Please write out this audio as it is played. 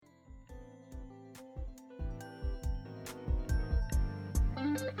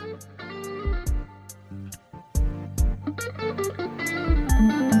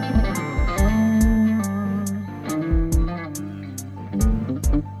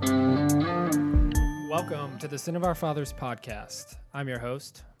Welcome to the Sin of Our Fathers podcast. I'm your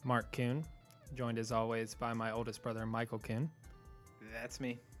host, Mark Kuhn, joined as always by my oldest brother, Michael Kuhn, That's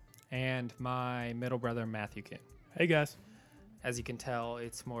me. and my middle brother, Matthew Kuhn. Hey guys. As you can tell,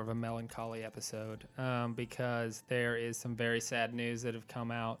 it's more of a melancholy episode because there is some very sad news that have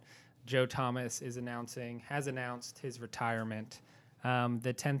come out. Joe Thomas has announced his retirement.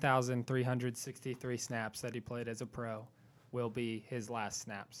 The 10,363 snaps that he played as a pro will be his last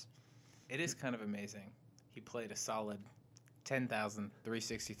snaps. It is kind of amazing. He played a solid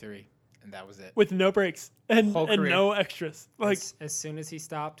 10,363, and that was it. With no breaks and Whole career. no extras. Like, As soon as he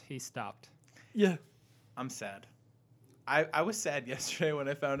stopped, he stopped. yeah. I'm sad. I was sad yesterday when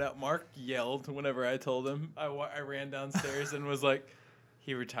I found out. Mark yelled whenever I told him. I ran downstairs and was like,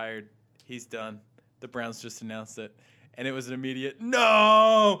 he retired. He's done. The Browns just announced it. And it was an immediate,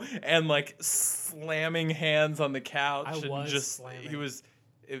 no! And like slamming hands on the couch. I and was just, slamming. He was,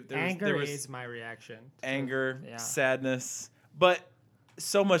 Anger is my reaction. anger, Yeah. sadness, but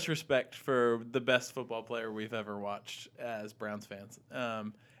so much respect for the best football player we've ever watched as Browns fans.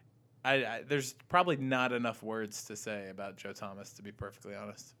 There's probably not enough words to say about Joe Thomas, to be perfectly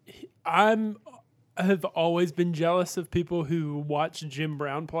honest. I have always been jealous of people who watch Jim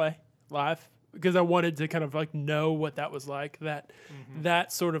Brown play live because I wanted to kind of like know what that was like,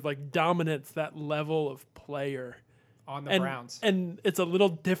 that sort of like dominance, that level of player. On the Browns. And it's a little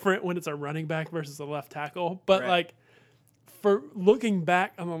different when it's a running back versus a left tackle. But Right. like for looking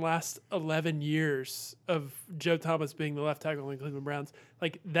back on the last 11 years of Joe Thomas being the left tackle in the Cleveland Browns,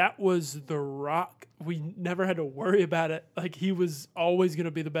 like that was the rock. We never had to worry about it. Like he was always going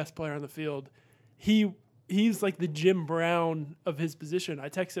to be the best player on the field. He's like the Jim Brown of his position. I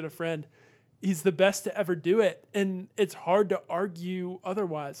texted a friend, he's the best to ever do it. And it's hard to argue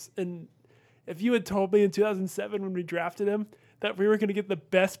otherwise. And if you had told me in 2007 when we drafted him that we were going to get the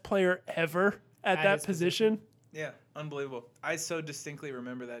best player ever at that his position, Yeah, unbelievable. I so distinctly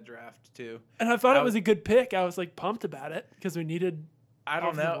remember that draft, too. and I thought it was a good pick, I was like pumped about it because we needed I don't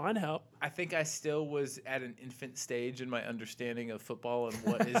offensive know. line help. I think I still was at an infant stage in my understanding of football and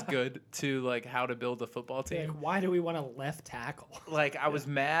what is good to, like, how to build a football team. Like, why do we want a left tackle? Like, I was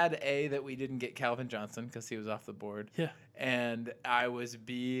mad, A, that we didn't get Calvin Johnson because he was off the board. Yeah. And I was,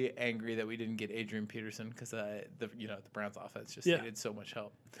 B, angry that we didn't get Adrian Peterson because the Browns offense just needed so much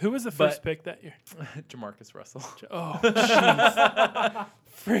help. Who was the first pick that year? Jamarcus Russell. Oh, jeez.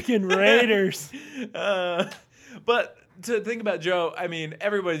 Freaking Raiders. But to think about Joe, I mean,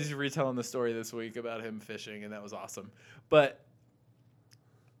 everybody's retelling the story this week about him fishing, and that was awesome. But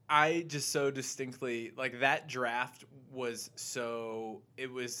I just so distinctly, like, that draft was so,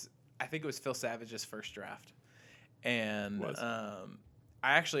 I think it was Phil Savage's first draft. And I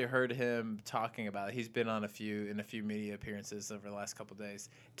actually heard him talking about it. He's been on a few media appearances over the last couple of days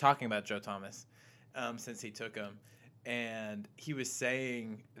talking about Joe Thomas since he took him. And he was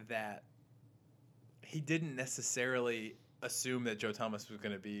saying that he didn't necessarily assume that Joe Thomas was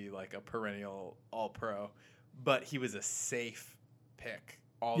going to be like a perennial all-pro, but he was a safe pick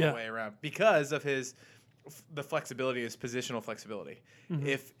all the way around because of the flexibility, his positional flexibility. Mm-hmm.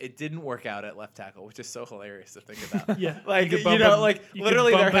 If it didn't work out at left tackle, which is so hilarious to think about. Like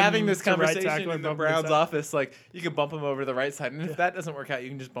Literally they're having this right conversation tackle in and the bump him Browns inside. office. Like, you can bump him over to the right side, and if that doesn't work out, you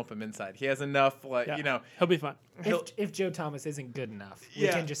can just bump him inside. He has enough, he'll be fine. If Joe Thomas isn't good enough, we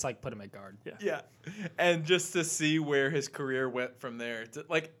Yeah. can just like put him at guard. Yeah. And just to see where his career went from there.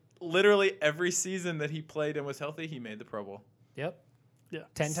 Like, literally every season that he played and was healthy, he made the Pro Bowl. Yep. Yeah.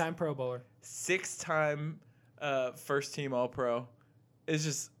 10-time Pro Bowler. 6-time first-team All-Pro. It's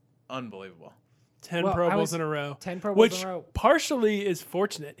just unbelievable. 10 Well, Pro I Bowls was- in a row. 10 Pro Bowls which in a row. partially is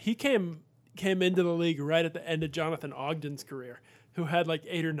fortunate. He came into the league right at the end of Jonathan Ogden's career, who had like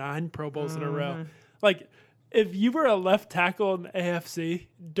 8 or 9 Pro Bowls in a row. Like, if you were a left tackle in the AFC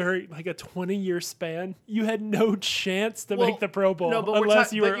during like a 20-year span, you had no chance to make the Pro Bowl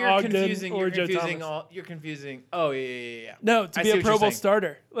unless you were Ogden or Joe Thomas. You're confusing. Oh, yeah. No, to I be see a what Pro you're Bowl saying.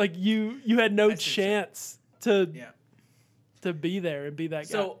 starter, like you had no I see what you're saying. chance to Yeah. be there and be that guy.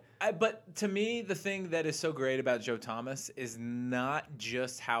 So, but to me, the thing that is so great about Joe Thomas is not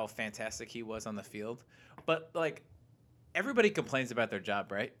just how fantastic he was on the field, but like everybody complains about their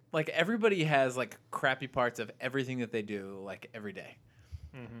job, right? Like everybody has like crappy parts of everything that they do, like every day.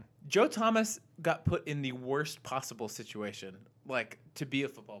 Mm-hmm. Joe Thomas got put in the worst possible situation, like to be a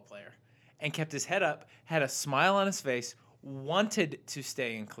football player, and kept his head up, had a smile on his face, wanted to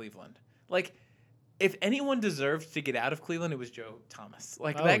stay in Cleveland. Like, if anyone deserved to get out of Cleveland, it was Joe Thomas.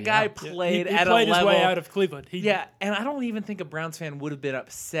 Like, that guy played he at played a his level. way out of Cleveland. And I don't even think a Browns fan would have been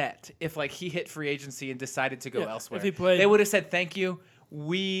upset if, like, he hit free agency and decided to go elsewhere. if he played- They would have said, thank you.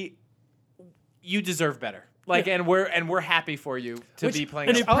 you deserve better. Like, and we're happy for you to be playing.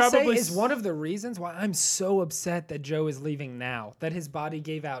 and up. it I'll say probably is one of the reasons why I'm so upset that Joe is leaving now, that his body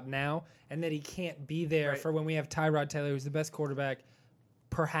gave out now, and that he can't be there for when we have Tyrod Taylor, who's the best quarterback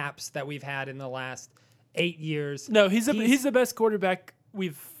perhaps that we've had in the last 8 years. No, he's the best quarterback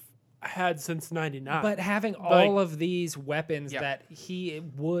we've had since '99. But having all of these weapons that he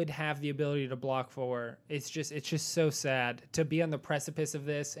would have the ability to block for, it's just so sad to be on the precipice of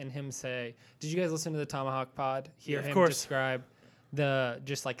this and him say, "Did you guys listen to the Tomahawk Pod? Hear him describe the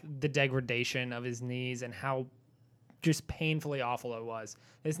degradation of his knees and how just painfully awful it was.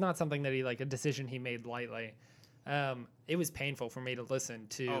 It's not something that a decision he made lightly. It was painful for me to listen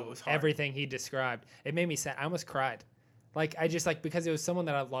to everything he described. It made me sad. I almost cried. Because it was someone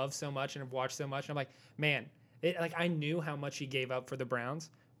that I love so much and have watched so much. And I'm like, man, I knew how much he gave up for the Browns,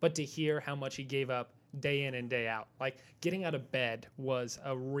 but to hear how much he gave up day in and day out, getting out of bed was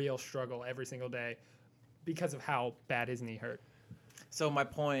a real struggle every single day because of how bad his knee hurt. So my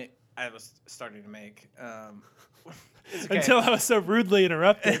point I was starting to make, until I was so rudely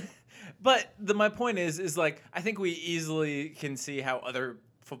interrupted. But my point is I think we easily can see how other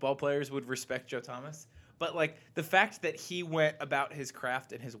football players would respect Joe Thomas. But the fact that he went about his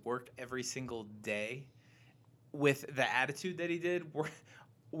craft and his work every single day with the attitude that he did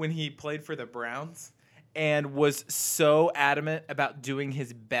when he played for the Browns and was so adamant about doing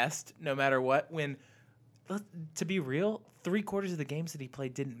his best no matter what, when, to be real, 3/4 of the games that he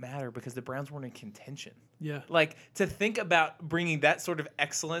played didn't matter because the Browns weren't in contention. Yeah. To think about bringing that sort of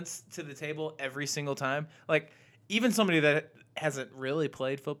excellence to the table every single time, even somebody that hasn't really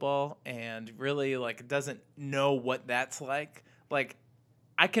played football and really doesn't know what that's like,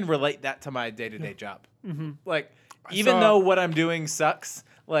 I can relate that to my day-to-day job. Mm-hmm. Even though what I'm doing sucks,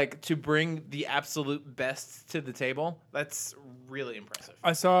 to bring the absolute best to the table, that's really impressive.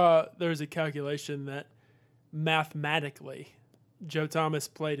 I saw there was a calculation that mathematically Joe Thomas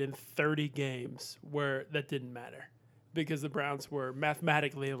played in 30 games where that didn't matter because the Browns were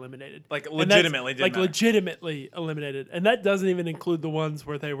mathematically eliminated. Legitimately didn't matter. Legitimately eliminated. And that doesn't even include the ones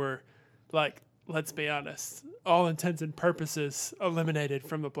where they were, let's be honest, all intents and purposes eliminated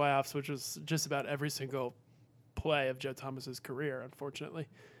from the playoffs, which was just about every single play of Joe Thomas's career, unfortunately.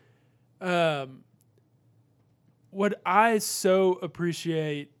 What I so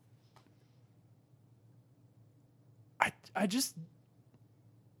appreciate,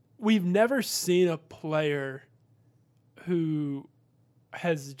 we've never seen a player who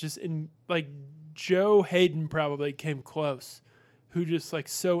has just Joe Hayden probably came close, who just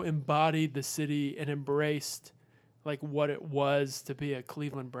so embodied the city and embraced what it was to be a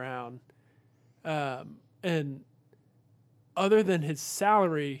Cleveland Brown. And other than his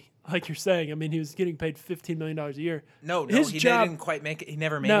salary, like you're saying, I mean, he was getting paid $15 million a year. No, he didn't quite make it. He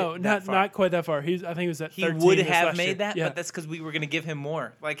never made it. Not quite that far. I think he was at 13. He would have made year. that, yeah. But that's because we were going to give him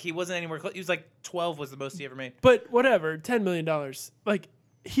more. He wasn't anywhere close. He was 12 was the most he ever made. But whatever, $10 million.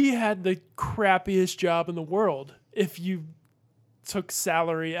 He had the crappiest job in the world. If you took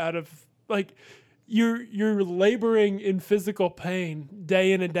salary out of you're laboring in physical pain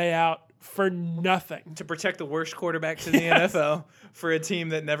day in and day out for nothing. To protect the worst quarterbacks in the NFL for a team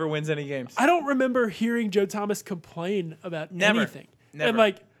that never wins any games. I don't remember hearing Joe Thomas complain about anything. Never.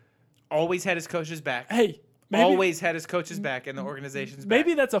 And always had his coach's back. Hey, always had his coach's back and the organization's back.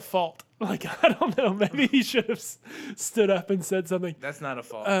 Maybe that's a fault. I don't know. Maybe he should have stood up and said something. That's not a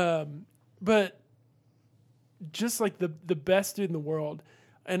fault. But just the best dude in the world.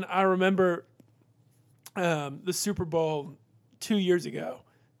 And I remember the Super Bowl 2 years ago.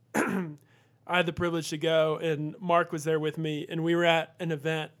 I had the privilege to go, and Mark was there with me, and we were at an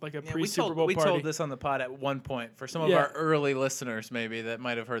event, a pre-Super Bowl party. We told this on the pod at one point for some of our early listeners, maybe, that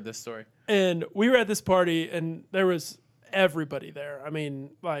might have heard this story. And we were at this party, and there was everybody there. I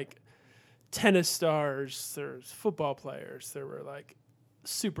mean, tennis stars, there's football players, there were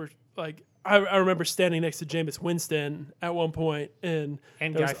super I remember standing next to Jameis Winston at one point, and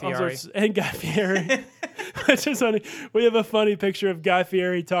Guy Fieri. Guy Fieri. Which is funny. We have a funny picture of Guy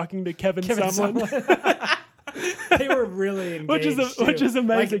Fieri talking to Kevin Sumlin. They were really engaged, which is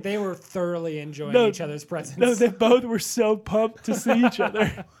amazing. They were thoroughly enjoying each other's presence. No, they both were so pumped to see each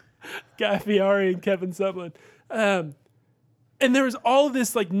other. Guy Fieri and Kevin Sumlin. And there was all of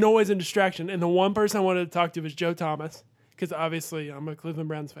this noise and distraction, and the one person I wanted to talk to was Joe Thomas, because obviously I'm a Cleveland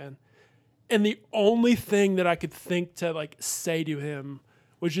Browns fan. And the only thing that I could think to say to him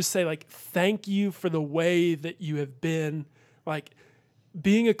was just say thank you for the way that you have been.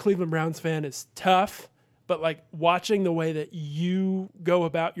 Being a Cleveland Browns fan is tough, but watching the way that you go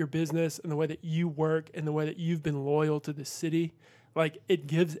about your business and the way that you work and the way that you've been loyal to the city, like it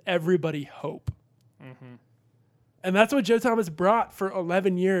gives everybody hope. And that's what Joe Thomas brought for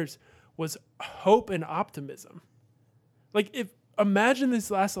 11 years was hope and optimism. Like imagine this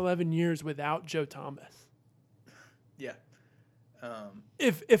last 11 years without Joe Thomas. Yeah.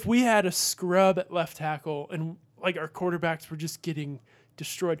 If we had a scrub at left tackle and like our quarterbacks were just getting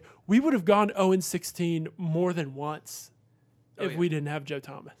destroyed, we would have gone 0-16 more than once if we didn't have Joe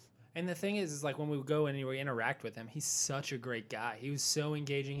Thomas. And the thing is like when we go and we interact with him, he's such a great guy. He was so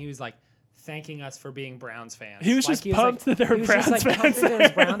engaging. He was like thanking us for being Browns fans. He was like, just pumped that there were Browns fans pumped that there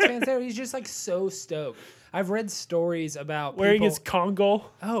was Browns fans there. He's just like so stoked. I've read stories about wearing people, his Congo.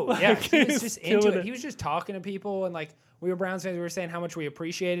 Oh yeah, he was just into killing it. He was just talking to people, and like we were Browns fans. We were saying how much we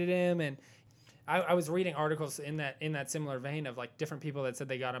appreciated him, and I was reading articles in that similar vein of like different people that said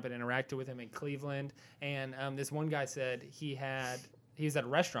they got up and interacted with him in Cleveland, and this one guy said he was at a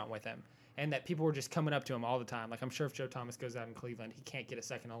restaurant with him, and that people were just coming up to him all the time. Like I'm sure if Joe Thomas goes out in Cleveland, he can't get a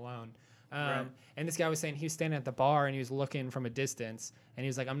second alone. Right. And this guy was saying he was standing at the bar and he was looking from a distance, and he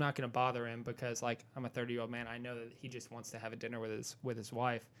was like, I'm not going to bother him because like I'm a 30-year-old man. I know that he just wants to have a dinner with his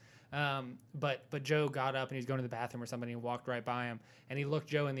wife. But Joe got up and he was going to the bathroom or something. And he walked right by him and he looked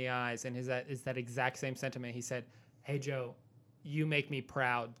Joe in the eyes, and is that exact same sentiment. He said, "Hey Joe, you make me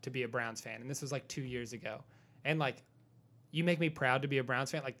proud to be a Browns fan." And this was like 2 years ago. And like, you make me proud to be a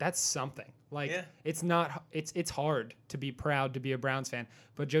Browns fan. Like that's something. Like it's not. It's hard to be proud to be a Browns fan,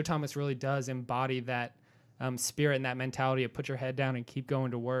 but Joe Thomas really does embody that spirit and that mentality of put your head down and keep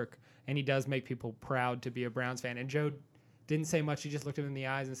going to work. And he does make people proud to be a Browns fan. And Joe didn't say much. He just looked him in the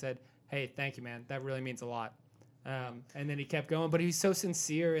eyes and said, "Hey, thank you, man. That really means a lot." And then he kept going. But he's so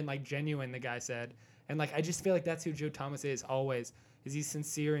sincere and like genuine. The guy said, and like I just feel like that's who Joe Thomas is always. Is he's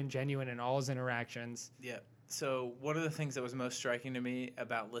sincere and genuine in all his interactions. Yeah. So one of the things that was most striking to me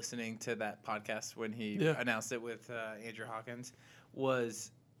about listening to that podcast when he announced it with Andrew Hawkins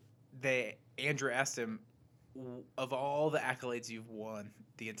was Andrew asked him, of all the accolades you've won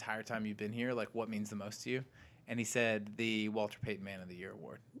the entire time you've been here, like what means the most to you? And he said the Walter Payton Man of the Year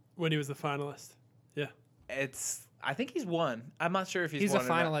award. When he was the finalist. Yeah. I think he's won. I'm not sure if he's a won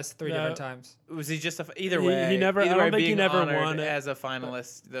finalist three different times. Was he just either way? He never. Either I way, don't think he being never honored won it as a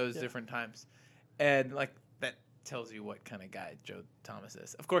finalist those different times, and like that tells you what kind of guy Joe Thomas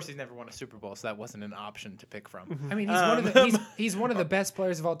is. Of course, he's never won a Super Bowl, so that wasn't an option to pick from. I mean, he's one of the best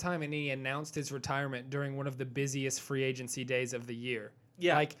players of all time, and he announced his retirement during one of the busiest free agency days of the year.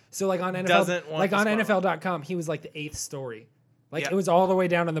 Yeah. Like on NFL, Doesn't want on the spotlight. NFL.com, he was like the 8th story. Like it was all the way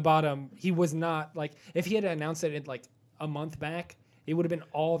down on the bottom. He was not like if he had announced it in like a month back, it would have been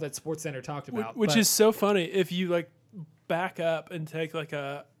all that SportsCenter talked about. Which is so funny if you like back up and take like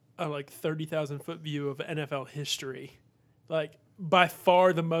a like 30,000 foot view of NFL history. Like by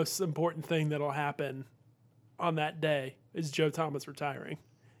far the most important thing that'll happen on that day is Joe Thomas retiring.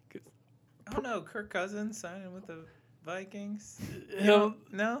 I don't know. Kirk Cousins signing with the Vikings. He'll,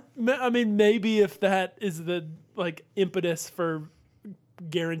 No. I mean, maybe if that is the like impetus for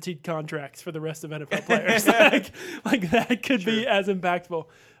guaranteed contracts for the rest of NFL players, like that could be as impactful.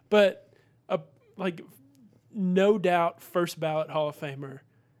 But like no doubt, first ballot Hall of Famer.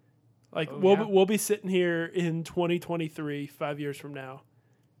 Like we'll be sitting here in 2023, 5 years from now.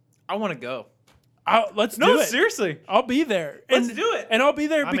 I want to go. Let's do it. Seriously. I'll be there. Let's do it. And I'll be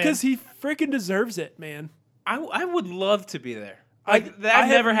there I'm because he freaking deserves it, man. I would love to be there. Like, I've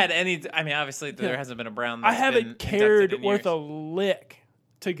never had any. I mean, obviously there hasn't been a Brown. I That's haven't been cared inducted in worth years. a lick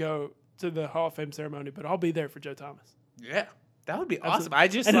to go to the Hall of Fame ceremony, but I'll be there for Joe Thomas. Yeah, that would be Absolutely. awesome. I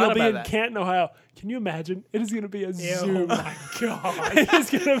just and thought it'll be about in that. Canton, Ohio. Can you imagine? It is going to be a Zoom. Oh my god! It is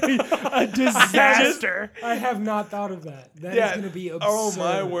going to be a disaster. I have not thought of that. That is going to be absurd. Oh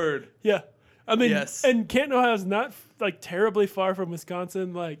my word! Yeah, I mean, Yes. and Canton, Ohio is not like terribly far from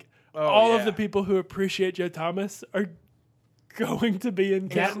Wisconsin. Like Oh, all of yeah. the people who appreciate Joe Thomas are going to be in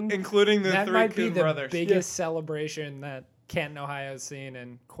Canton. Including the That three might be Coon the brothers. biggest celebration that Canton, Ohio has seen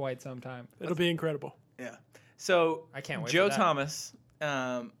in quite some time. It'll be incredible. Yeah. So I can't wait Joe for that. Thomas.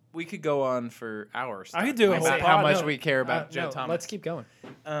 We could go on for hours. I could do a talking whole about how pod. much No, we care about Joe no, Thomas. Let's keep going.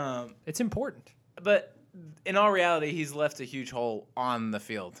 It's important. But in all reality, he's left a huge hole on the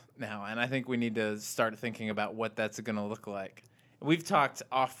field now, and I think we need to start thinking about what that's going to look like. We've talked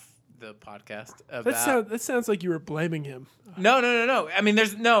off the podcast about. That sounds like you were blaming him. No. I mean,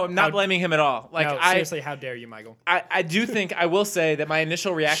 I'm not blaming him at all. Like, No, seriously, how dare you, Michael? I do think I will say that my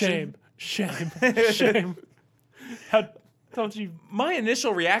initial reaction. Shame. Shame. How Don't you? My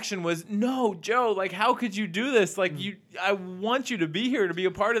initial reaction was, no, Joe, like, how could you do this? Like, I want you to be here to be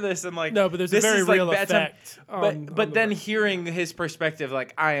a part of this. And like, No, but there's a this very is, like, real bad time. effect. on But the then Browns. hearing his perspective,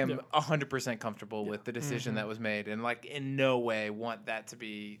 like, I am 100% comfortable with the decision that was made, and like, in no way want that to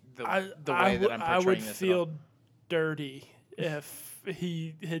be the way that I'm portraying I would this. feel dirty if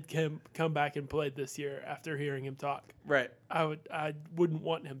he had come back and played this year after hearing him talk. Right. I wouldn't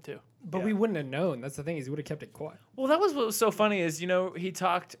want him to. But we wouldn't have known. That's the thing. Is he would have kept it quiet. Well, that was what was so funny is, he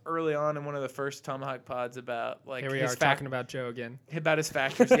talked early on in one of the first Tomahawk pods about like Here we his are talking about Joe again. about his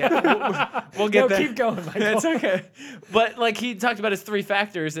factors. Yeah, we'll get No, there. keep going, Michael. That's okay. But like he talked about his 3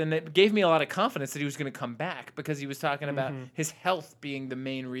 factors, and it gave me a lot of confidence that he was going to come back because he was talking about his health being the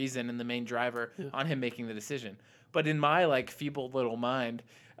main reason and the main driver on him making the decision. But in my like feeble little mind,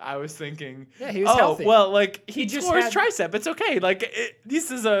 I was thinking, Yeah, he was healthy. well, like he just tore his had- tricep. It's okay. Like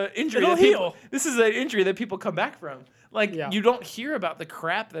this is a injury. It'll that people, heal. This is an injury that people come back from. Like Yeah. you don't hear about the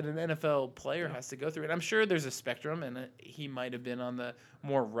crap that an NFL player has to go through, and I'm sure there's a spectrum, and he might have been on the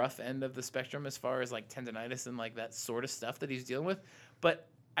more rough end of the spectrum as far as like tendonitis and like that sort of stuff that he's dealing with. But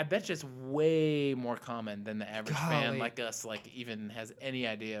I bet you it's way more common than the average fan Golly. like us like even has any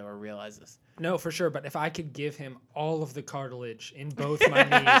idea or realizes. No, for sure. But if I could give him all of the cartilage in both my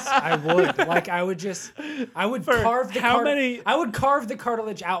knees, I would. Like I would carve the how many- I would carve the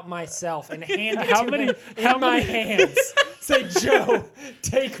cartilage out myself and hand it How to many- him how in my many- hands. Say, Joe,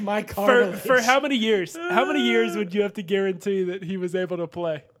 take my cartilage. For how many years? How many years would you have to guarantee that he was able to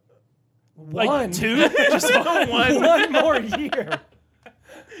play? Like One. 2? Just One more year.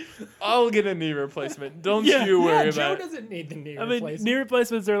 I'll get a knee replacement. Don't Yeah. you worry Yeah, Joe about it. doesn't need the knee I mean, replacement. knee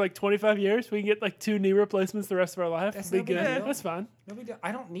replacements are like 25 years. We can get like 2 knee replacements the rest of our life. That's Be no big good. deal. That's fine. No big deal.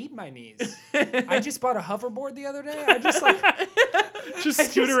 I don't need my knees. I just bought a hoverboard the other day. I just like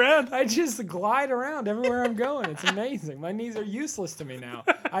Just scoot around. I just glide around everywhere I'm going. It's amazing. My knees are useless to me now.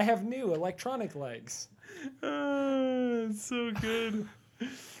 I have new electronic legs. It's so good.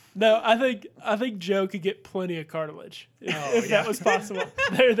 No, I think Joe could get plenty of cartilage if yeah. that was possible.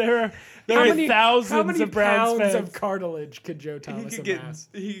 There are How many thousands of Browns pounds fans. of cartilage could Joe He Thomas could amass?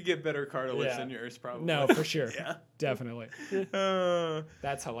 get better cartilage Yeah. than yours, probably. No, for sure. Yeah. Definitely. Uh,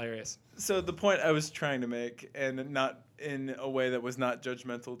 That's hilarious. so the point I was trying to make, and not in a way that was not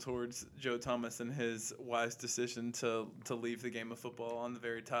judgmental towards Joe Thomas and his wise decision to leave the game of football on the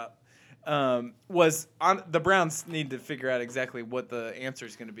very top, was on the Browns need to figure out exactly what the answer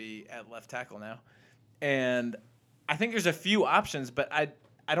is going to be at left tackle now, and I think there's a few options, but I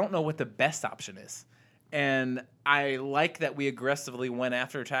don't know what the best option is, and I like that we aggressively went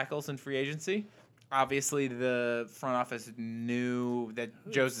after tackles in free agency. Obviously, the front office knew that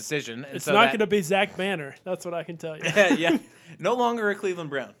Joe's decision. And It's so not that- going to be Zach Banner. That's what I can tell you. yeah, no longer a Cleveland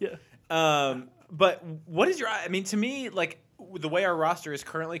Brown. Yeah. But what is your? I mean, to me, like the way our roster is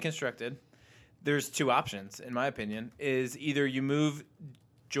currently constructed, there's 2 options, in my opinion. Is either you move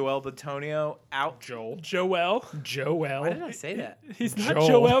Joel Bitonio out. Joel. Joel. Why did I say that? He's not Joel.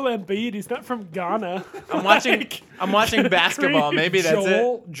 Joel Embiid. He's not from Ghana. I'm watching. I'm watching basketball. Maybe that's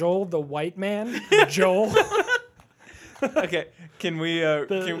Joel, the white man. Joel. it. Okay. Can we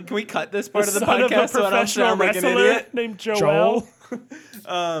can we cut this part of the son of a podcast so I don't professional sound like an wrestler idiot? named Joel.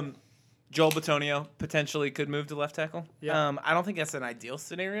 Joel Bitonio potentially could move to left tackle. Yeah. I don't think that's an ideal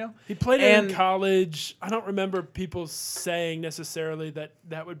scenario. He played it And- in college. I don't remember people saying necessarily that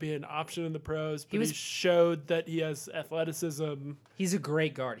that would be an option in the pros, but he, was- showed that he has athleticism. He's a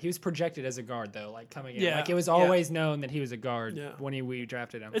great guard. He was projected as a guard though, like coming in. Yeah. Like it was always known that he was a guard Yeah. when we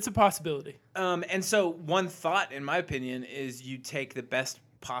drafted him. It's a possibility. And so one thought, in my opinion, is you take the best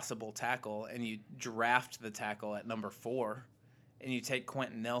possible tackle and you draft the tackle at number 4, and you take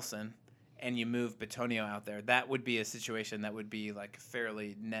Quentin Nelson and you move Bitonio out there. That would be a situation that would be like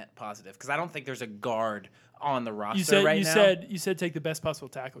fairly net positive because I don't think there's a guard on the roster You said right you now. said take the best possible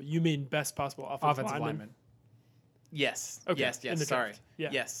tackle. You mean best possible offensive lineman? Yes. Okay, Yes. in Yes. the Sorry. draft. Yeah.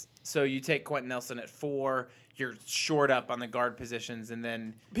 Yes. So you take Quentin Nelson at 4. You're short up on the guard positions, and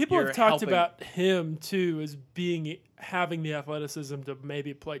then People you're have talked helping- about him too as having the athleticism to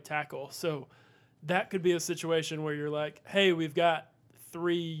maybe play tackle. So that could be a situation where you're like, hey, we've got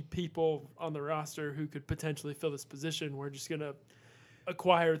 3 people on the roster who could potentially fill this position. We're just gonna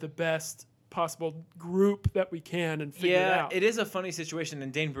acquire the best possible group that we can and figure it out. It is a funny situation,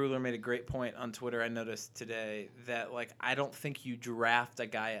 and Dane Bruler made a great point on Twitter. I noticed today that like I don't think you draft a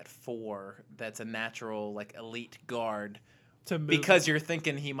guy at 4 that's a natural like elite guard to move because you're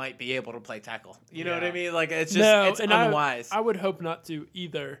thinking he might be able to play tackle. You know what I Yeah. mean? Like it's just it's unwise. I would hope not to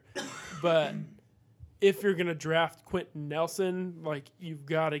either, but if you're gonna draft Quentin Nelson, like you've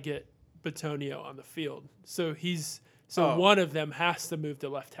got to get Bitonio on the field. So he's So Oh. one of them has to move to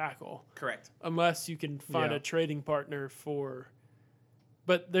left tackle Correct. unless you can find Yeah. a trading partner for.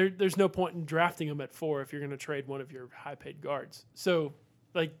 But there's no point in drafting them at 4 if you're going to trade one of your high-paid guards. So,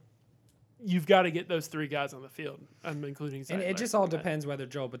 like, you've got to get those 3 guys on the field. I'm including Zeitler. And it just all depends whether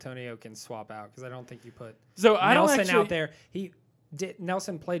Joel Bitonio can swap out because I don't think you put So I don't Nelson actually. out there.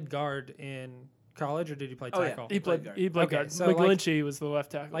 Nelson played guard in college or did he play Oh, yeah. tackle? He played guard. guard. Okay, so, like- McGlinchey was the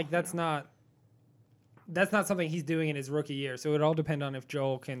left tackle. Like that's not something he's doing in his rookie year. So it all depend on if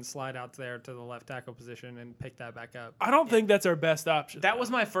Joel can slide out there to the left tackle position and pick that back up. I don't think that's our best option. That was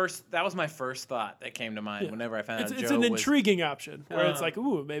my first thought that came to mind Yeah. whenever I found out It's Joe an was. intriguing option where it's Um, like,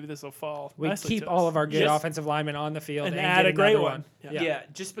 ooh, maybe this will fall. We nicely keep to all us. of our good Yes. offensive linemen on the field And and, add get a great another one. Yeah. Yeah,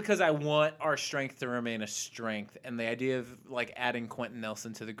 just because I want our strength to remain a strength, and the idea of like adding Quentin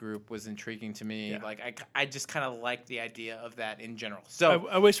Nelson to the group was intriguing to me. Yeah. Like I just kind of like the idea of that in general. So,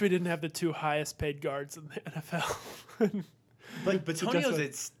 I wish we didn't have the 2 highest paid guards in the NFL. but Batonio's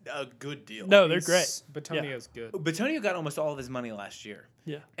just a good deal. No, they're great. Batonio's good. Batonio got almost all of his money last year,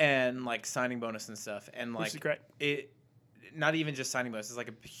 Yeah, and like signing bonus and stuff, and which like is great. it. Not even just signing bonus; it's like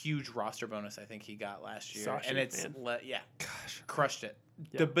a huge roster bonus. I think he got last year, Sashi, and it's man. crushed it.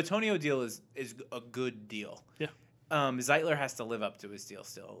 Yeah. The Batonio deal is a good deal. Yeah. Zeitler has to live up to his deal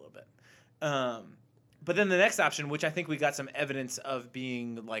still a little bit. But then the next option, which I think we got some evidence of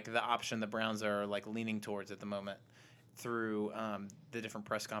being like the option the Browns are like leaning towards at the moment through the different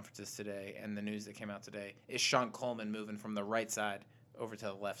press conferences today and the news that came out today, is Sean Coleman moving from the right side over to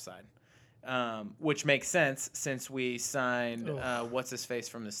the left side. Which makes sense since we signed what's his face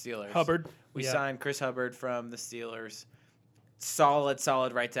from the Steelers. Hubbard. We Yeah. signed Chris Hubbard from the Steelers.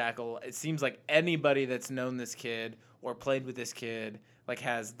 Solid right tackle. It seems like anybody that's known this kid or played with this kid like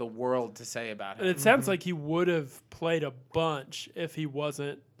has the world to say about And him. it sounds like he would have played a bunch if he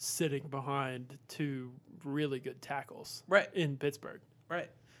wasn't sitting behind 2 really good tackles Right. in Pittsburgh. Right.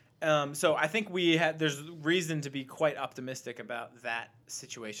 So I think there's reason to be quite optimistic about that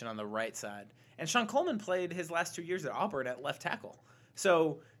situation on the right side. And Sean Coleman played his last 2 years at Auburn at left tackle.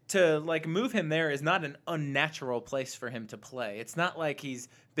 So to like move him there is not an unnatural place for him to play. It's not like he's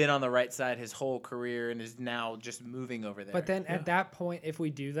been on the right side his whole career and is now just moving over there. But then at that point, if we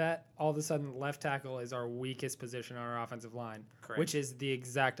do that, all of a sudden left tackle is our weakest position on our offensive line, Correct. which is the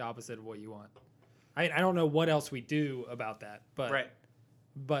exact opposite of what you want. I don't know what else we do about that,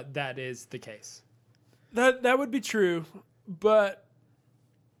 but that is the case. That would be true, but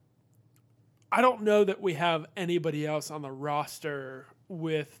I don't know that we have anybody else on the roster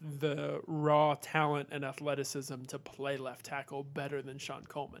with the raw talent and athleticism to play left tackle better than Sean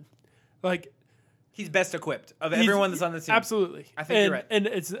Coleman. Like, he's best equipped of he's- everyone that's on the team. Absolutely. I think you're right. And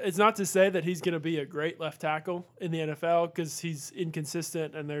it's not to say that he's going to be a great left tackle in the NFL because he's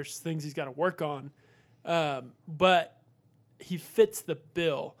inconsistent and there's things he's got to work on. But he fits the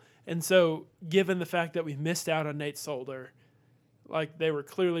bill. And so, given the fact that we missed out on Nate Solder, like they were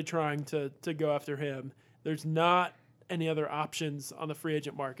clearly trying to go after him, there's not any other options on the free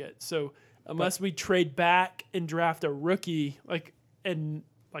agent market. So, unless we trade back and draft a rookie,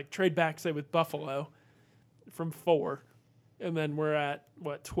 trade back, say, with Buffalo from 4, and then we're at,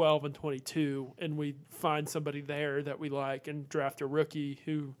 12 and 22, and we find somebody there that we like and draft a rookie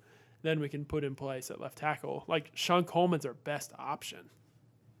who then we can put in place at left tackle. Like, Sean Coleman's our best option.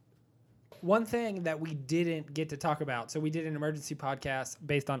 One thing that we didn't get to talk about, so we did an emergency podcast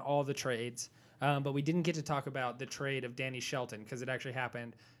based on all the trades, but we didn't get to talk about the trade of Danny Shelton because it actually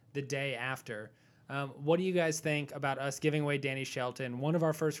happened the day after. What do you guys think about us giving away Danny Shelton, one of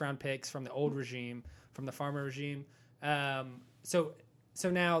our first-round picks from the old regime, from the Farmer regime? So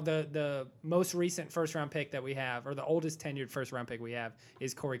now the most recent first-round pick that we have, or the oldest tenured first-round pick we have,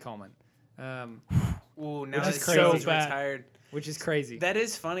 is Corey Coleman, Ooh, now Which is that crazy. he's So bad. retired. which is crazy. That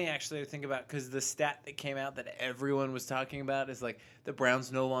is funny, actually, to think about, because the stat that came out that everyone was talking about is like the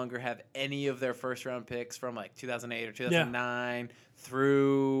Browns no longer have any of their first round picks from like 2008 or 2009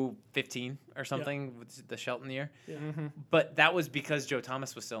 through 15 or something with the Shelton year. Yeah. But that was because Joe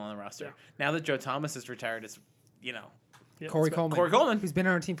Thomas was still on the roster. Yeah. Now that Joe Thomas is retired, it's, Yeah, Corey it's- Coleman. Corey Coleman. Who's been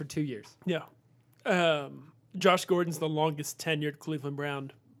on our team for 2 years. Yeah. Josh Gordon's the longest tenured Cleveland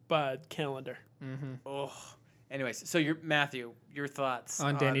Brown by calendar. Oh. Anyways, so Matthew, your thoughts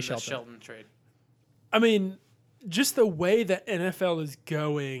On Danny the Shelton. Shelton trade? I mean, just the way that NFL is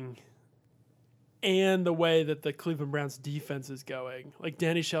going and the way that the Cleveland Browns defense is going, like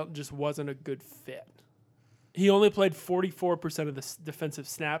Danny Shelton just wasn't a good fit. He only played 44% of the defensive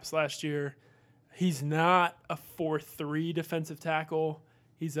snaps last year. He's not a 4-3 defensive tackle.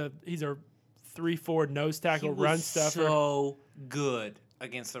 He's a 3-4 nose tackle He was run stuffer. so good.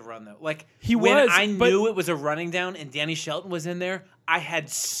 against the run, though. Like, He when was, I but- knew it was a running down and Danny Shelton was in there, I had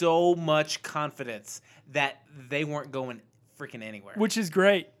so much confidence that they weren't going freaking anywhere. Which is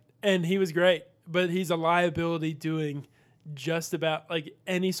great, and he was great, but he's a liability doing just about like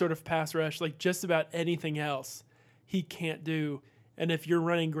any sort of pass rush, like just about anything else he can't do. And if you're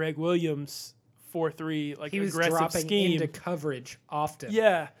running Greg Williams 4-3, like He was aggressive dropping scheme, into coverage often.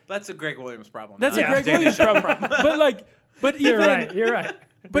 yeah, That's a Greg Williams problem. that's not a Greg Danny Williams Shelton. problem. But even You're right. You're right.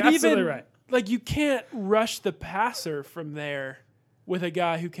 But You're absolutely even right. like you can't rush the passer from there with a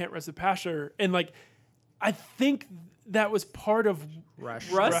guy who can't rush the passer, and like I think that was part of Russ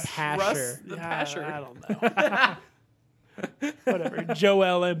The Yeah, passer. I don't know. Whatever,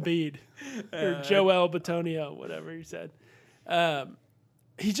 Joel Embiid or Joel Batonio, whatever he said.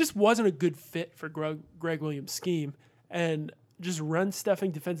 He just wasn't a good fit for Greg Williams' scheme, and just run-stuffing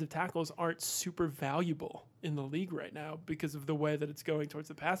defensive tackles aren't super valuable in the league right now because of the way that it's going towards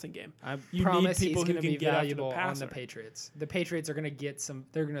the passing game. I You promise need people he's who going to can be get after the valuable on passer. the Patriots. The Patriots are going to get some.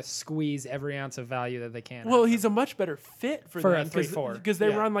 They're going to squeeze every ounce of value that they can. Well, out of he's him. a much better fit for For that a 3-4. because they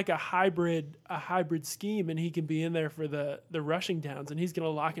Yeah. run like a hybrid scheme, and he can be in there for the rushing downs, and he's going to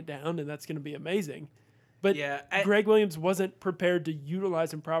lock it down, and that's going to be amazing. But Yeah, Greg Williams wasn't prepared to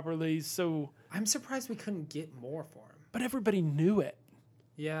utilize him properly, so I'm surprised we couldn't get more for him. but everybody knew it.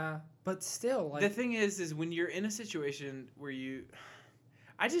 Yeah, but still, like The thing is when you're in a situation where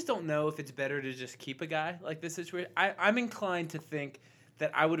I just don't know if it's better to just keep a guy like this situation. I'm inclined to think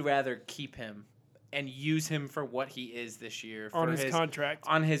that I would rather keep him and use him for what he is this year On for his contract.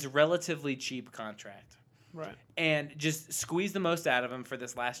 on his relatively cheap contract. Right. And just squeeze the most out of him for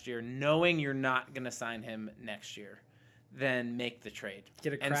this last year, knowing you're not going to sign him next year, then make the trade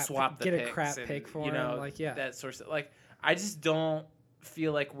Get a and crap- swap the get a picks crap and, pick for you know, him, like, yeah. that sort of like. I just don't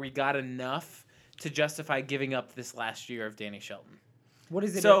feel like we got enough to justify giving up this last year of Danny Shelton. what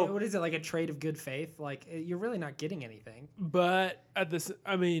is it? So- What is it, like a trade of good faith? Like you're really not getting anything. But at this,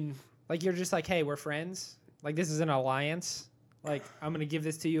 I mean, Like you're just like, hey, we're friends. Like this is an alliance. Like I'm gonna give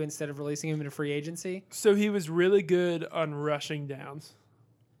this to you instead of releasing him into free agency. so he was really good on rushing downs.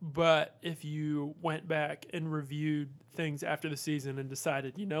 But if you went back and reviewed things after the season and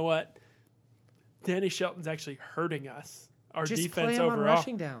decided, you know what, Danny Shelton's actually hurting us, our Just defense play him on overall.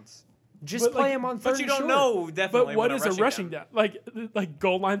 rushing downs. Just But, play like- him on third But you and don't short. know But definitely. what what is a rushing down? Like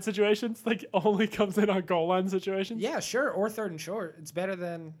goal line situations? Like only comes in on goal line situations? Yeah, sure. Or third and short. It's better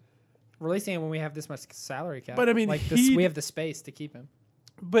than releasing him when we have this much salary cap. But, I mean, like he- we have the space to keep him.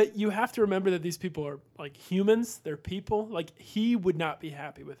 But you have to remember that these people are like humans. They're people. Like he would not be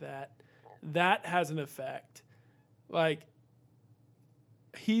happy with that. That has an effect. Like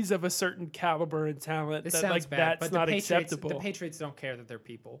he's of a certain caliber and talent This that sounds like bad, that's but not the Patriots, acceptable. The Patriots don't care that they're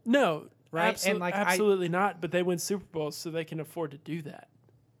people. No, Right? And, like, absolutely not. But they win Super Bowls, so they can afford to do that.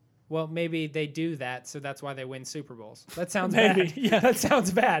 Well, maybe they do that, so that's why they win Super Bowls. That sounds Maybe, bad. yeah. that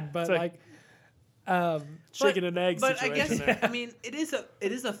sounds bad. But It's like- Chicken and egg But I situation. guess there. I mean it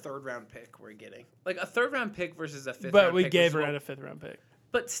is a third round pick we're getting, like a third round pick versus a fifth. But round we pick gave versus her at a 5th round pick.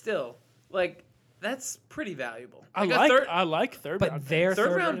 But still, like that's pretty valuable. I like third but round. their Third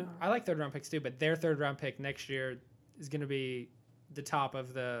third round- round, I like third round picks too. But their third round pick next year is going to be the top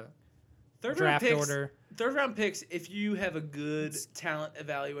of the third draft round picks, order. Third round picks, if you have a good talent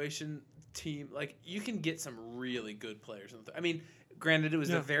evaluation team, like you can get some really good players. I mean, granted, it was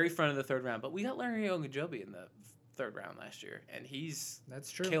Yeah. the very front of the third round, but we got Larry Ogunjobi in the third round last year, and he's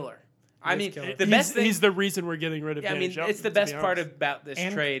That's true. killer. He I is mean, killer. the best thing. He's the reason we're getting rid of. Yeah, I Danny mean, Shelton, it's the to be best part honest. about this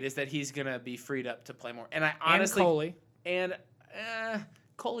And- trade is that he's gonna be freed up to play more. And I And honestly, Coley. and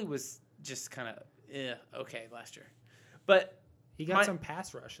Coley was just kind of okay last year, but He got some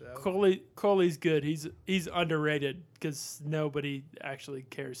pass rush though. Coley's good. He's underrated because nobody actually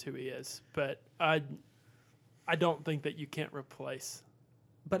cares who he is. But I don't think that you can't replace.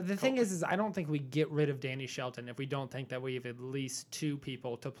 But the thing is I don't think we get rid of Danny Shelton if we don't think that we have at least two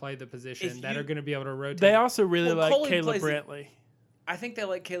people to play the position If that you- are going to be able to rotate. They also really Well, like Coley Caleb plays it- Brantley. I think they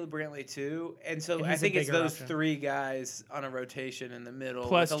like Caleb Brantley too, and so And I he's a think it's bigger those option. three guys on a rotation in the middle,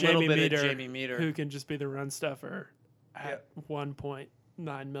 Plus with a little Jamie bit Meter, of Jamie Meter. who can just be the run stuffer at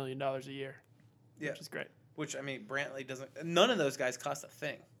 $1.9 million a year, Yeah. which is great. Which I mean, Brantley doesn't. None of those guys cost a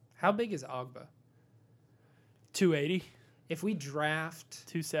thing. How big is Ogba? 280, If we draft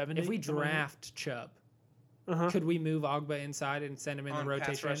 270. if we draft Chubb, Uh-huh. could we move Ogba inside and send him in On the pass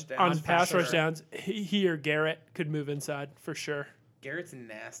rotation? rush down. on on pass rush rush. downs, he or Garrett could move inside for sure Garrett's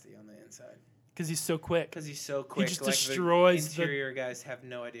nasty on the inside because he's so quick. because he's so quick. just like destroys the interior guys have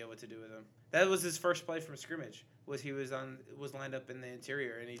no idea what to do with him. That was his first play from scrimmage. Was lined up in the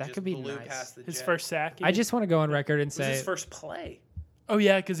interior and he That just could be blew nice. past the His jet. first sack. I just want to go on record and It was his say first play. Oh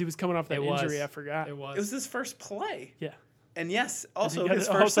yeah, because he was coming off that It was. injury. I forgot. It was. It was his first play. Yeah. And yes, And also he got his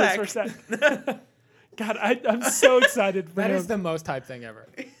it- first also sack. his first sack. God, I'm so excited for That him. is the most hype thing ever.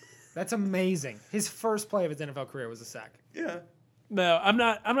 That's amazing. His first play of his NFL career was a sack. Yeah. No, I'm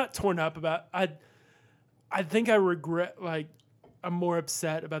not torn up about. I think I regret, like, I'm more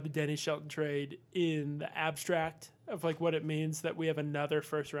upset about the Danny Shelton trade in the abstract of like what it means that we have another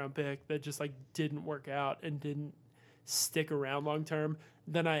first round pick that just like didn't work out and didn't stick around long term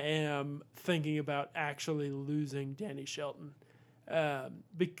than I am thinking about actually losing Danny Shelton.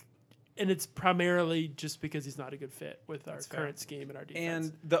 And it's primarily just because he's not a good fit with our current scheme and our defense.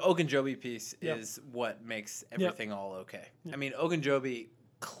 And the Ogunjobi piece Yep. is what makes everything all okay. I mean, Ogunjobi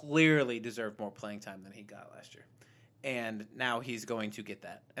clearly deserved more playing time than he got last year. And now he's going to get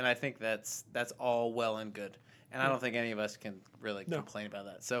that. And I think that's all well and good. And I don't think any of us can really complain about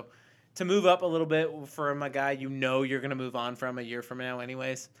that. So to move up a little bit from a guy you know you're going to move on from a year from now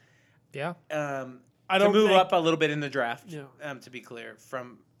anyways. Yeah. I To don't move think- up a little bit in the draft, Yeah. to be clear,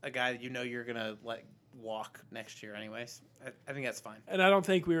 from a guy you know you're going to let walk next year anyways. I think that's fine. And I don't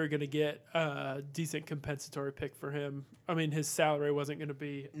think we were going to get a decent compensatory pick for him. I mean, his salary wasn't going to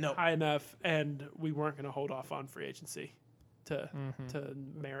be high enough, and we weren't going to hold off on free agency to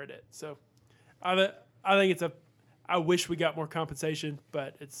merit it. So I think it's I wish we got more compensation,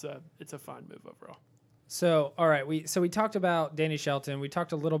 but it's a fine move overall. So, all right, we talked about Danny Shelton. We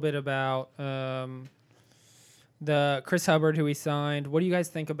talked a little bit about the Chris Hubbard, who we signed. What do you guys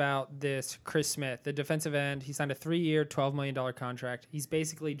think about this Chris Smith, the defensive end? He signed a 3-year, $12 million contract. He's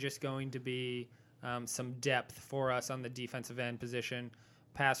basically just going to be some depth for us on the defensive end position,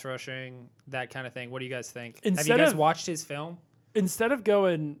 pass rushing, that kind of thing. What do you guys think? Have you guys watched his film? Instead of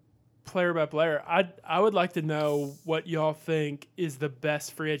going player by player, I would like to know what y'all think is the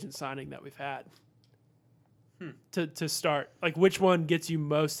best free agent signing that we've had to start. Like, which one gets you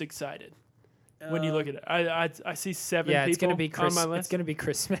most excited? When you look at it, I see 7 Yeah, people it's going to be Chris. on my list. It's going to be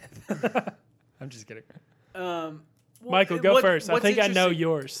Chris Smith. I'm just kidding. Michael, go first. I what's think I know interesting-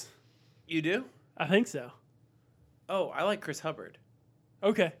 yours. You do? I think so. Oh, I like Chris Hubbard.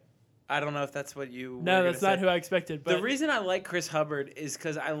 Okay. I don't know if that's what you were No, gonna that's not say. who I expected. But The reason I like Chris Hubbard is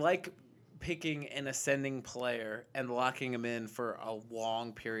because I like picking an ascending player and locking him in for a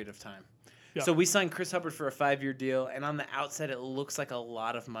long period of time. Yeah. So we signed Chris Hubbard for a 5-year deal, and on the outset, it looks like a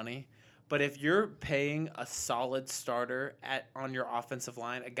lot of money. But if you're paying a solid starter on your offensive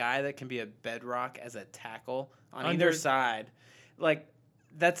line, a guy that can be a bedrock as a tackle on either side, like,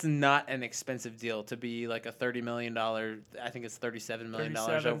 that's not an expensive deal to be like a $30 million. I think it's $37 million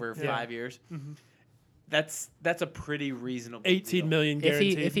over 5 years. Mm-hmm. That's a pretty reasonable 18 deal. million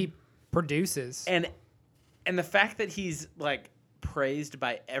guaranteed. If he produces, And the fact that he's like praised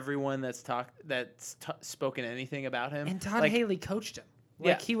by everyone that's spoken anything about him. and Todd like, Haley coached him.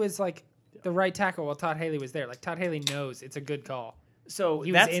 Yeah. Like he was like the right tackle while Todd Haley was there. Like Todd Haley knows it's a good call. So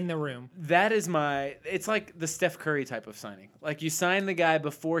He was in the room. That is it's like the Steph Curry type of signing. Like you sign the guy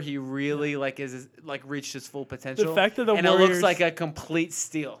before he really reached his full potential. fact that the and it Warriors- looks like a complete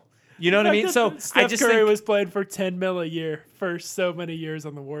steal. You know what I mean? So Steph I just Curry think, was playing for $10 million a year for so many years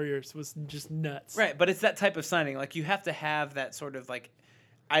on the Warriors was just nuts. right, but it's that type of signing. Like you have to have that sort of like.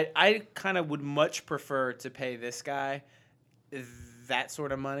 I kind of would much prefer to pay this guy that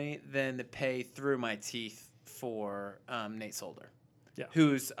sort of money than to pay through my teeth for Nate Solder,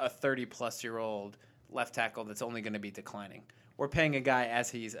 who's a 30-plus-year-old left tackle that's only going to be declining. We're paying a guy as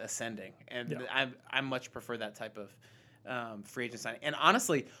he's ascending, and I much prefer that type of free agent signing. And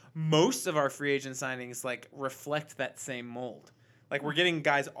honestly, most of our free agent signings like reflect that same mold. Like we're getting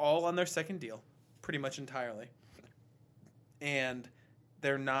guys all on their second deal, pretty much entirely, and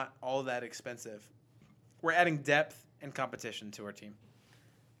they're not all that expensive. We're adding depth and competition to our team.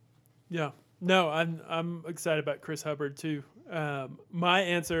 Yeah. No, I'm excited about Chris Hubbard too. My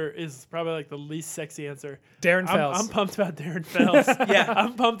answer is probably like the least sexy answer. Darren Fells. I'm pumped about Darren Fells. Yeah.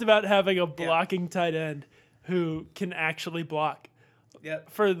 I'm pumped about having a blocking tight end who can actually block. Yep.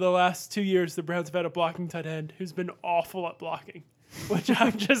 For the last 2 years, the Browns have had a blocking tight end who's been awful at blocking, which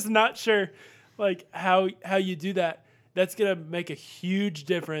I'm just not sure like how you do that. That's gonna make a huge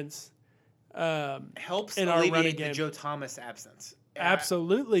difference. Helps in our running alleviate the game. Joe Thomas absence.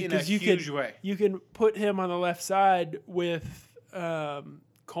 Absolutely, in a because you huge can way. you can put him on the left side with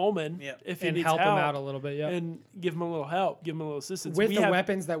Coleman if he and needs help him out a little bit. Yeah. and give him a little help, give him a little assistance. With We the have-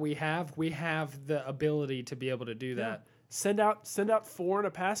 weapons that we have the ability to be able to do that. send out 4 in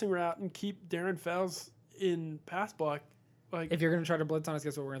a passing route and keep Darren Fells in pass block. Like If you're going to try to blitz on us,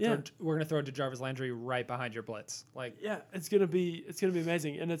 guess what? We're going to Yeah. we're going to throw it to Jarvis Landry right behind your blitz. Like yeah, it's gonna be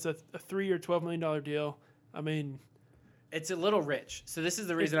amazing, and it's a 3-year $12 million deal. I mean, It's a little rich. So this is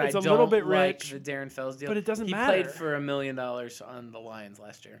the reason It's I a don't little bit like rich, the Darren Fells deal. but it doesn't he matter. played for $1 million on the Lions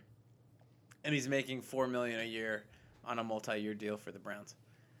last year, and he's making $4 million a year on a multi-year deal for the Browns.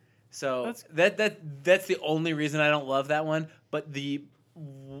 So that's the only reason I don't love that one. But the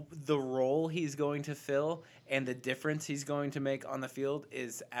role he's going to fill and the difference he's going to make on the field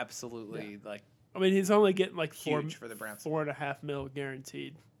is absolutely like I mean, he's only getting like huge for the Browns. $4.5 million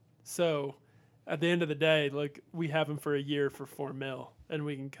guaranteed. So at the end of the day, like we have him for a year for $4 million, and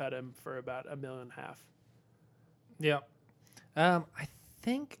we can cut him for about $1.5 million. Yeah. I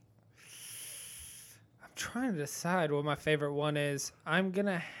think I'm trying to decide what my favorite one is. I'm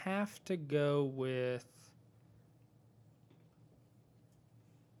gonna have to go with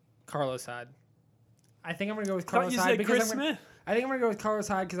Carlos Hyde. I think I'm gonna go with Carlos You Hyde said because Chris Smith. I think I'm gonna go with Carlos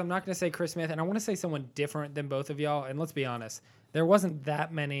Hyde because I'm not gonna say Chris Smith, and I want to say someone different than both of y'all. And let's be honest, there wasn't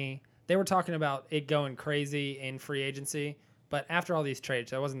that many. They were talking about it going crazy in free agency, but after all these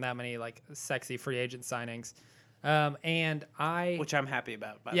trades, there wasn't that many like sexy free agent signings. Which I'm happy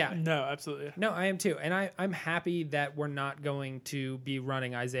about, by the Yeah. way. No, absolutely. No, I am too. And I'm happy that we're not going to be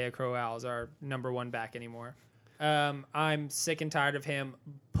running Isaiah Crowell as our number one back anymore. I'm sick and tired of him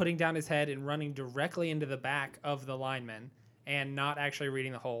putting down his head and running directly into the back of the lineman and not actually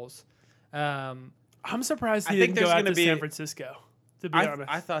reading the holes. I'm surprised he I think didn't go there's out gonna to be- San Francisco, to be honest.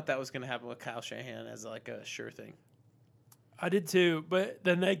 I thought that was going to happen with Kyle Shanahan as like a sure thing. I did too, but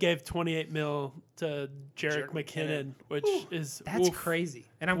then they gave $28 million to Jerick Jerick McKinnon, which is That's oof. crazy.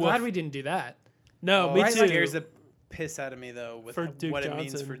 And I'm Woof. glad we didn't do that. No, me right, too. like, Scares the piss out of me though with For Duke what it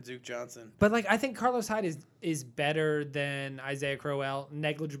means Johnson. for Duke Johnson. But like I think Carlos Hyde is better than Isaiah Crowell,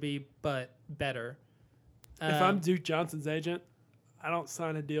 negligibly but better. If I'm Duke Johnson's agent, I don't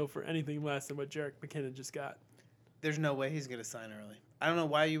sign a deal for anything less than what Jerick McKinnon just got. There's no way he's going to sign early. I don't know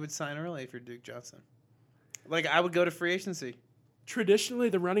why you would sign early if you're Duke Johnson. Like I would go to free agency. Traditionally,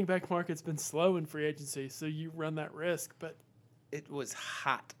 the running back market's been slow in free agency, so you run that risk. But It was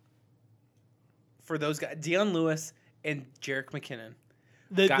hot for those guys. Deion Lewis and Jerick McKinnon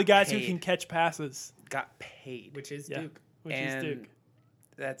the Got guys who paid. can catch passes, got paid, which is Yeah. Duke. which and is Duke.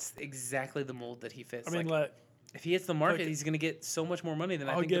 that's exactly the mold that he fits. I mean, Like, look, if he hits the market, like- he's going to get so much more money than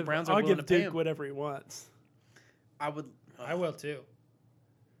I I'll think the give Browns are I'll willing give to pay Duke him. whatever he wants. I would. I will too.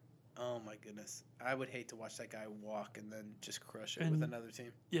 Oh my goodness, I would hate to watch that guy walk and then just crush it And- with another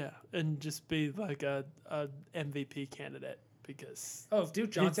team. Yeah, and just be like a MVP candidate because Oh, if Duke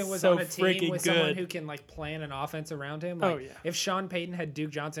Johnson He's was so on a team freaking with someone good. who can like plan an offense around him, Oh, like yeah. if Sean Payton had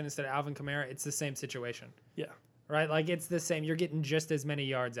Duke Johnson instead of Alvin Kamara, it's the same situation, yeah, right? Like it's the same. You're getting just as many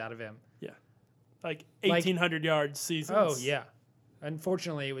yards out of him. like Like- 1,800 yards seasons. Oh yeah.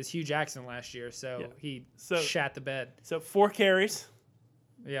 Unfortunately, it was Hugh Jackson last year, so Yeah. he So- shat the bed. So 4 carries.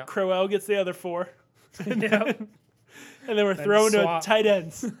 Yeah. Crowell gets the other 4. And Yep. then, and then we're Then throwing to swap. tight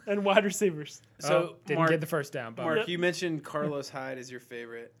ends and wide receivers. So didn't Mark, get the first down. But Mark, Yep. you mentioned Carlos Hyde as your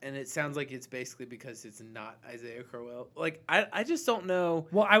favorite, and it sounds like it's basically because it's not Isaiah Crowell. Like I just don't know.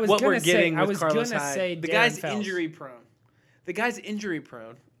 Well, I was what gonna we're say- getting I with was Carlos gonna Hyde. say The Darren guy's Fells. injury prone. The guy's injury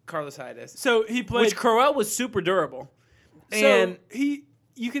prone. Carlos Hyde is. So he played. Which Crowell was super durable. So And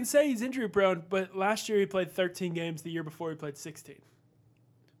you can say he's injury prone, but last year he played 13 games. The year before he played 16.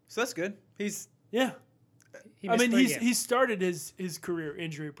 so that's good. He's Yeah, he I missed mean 3 he games. started his career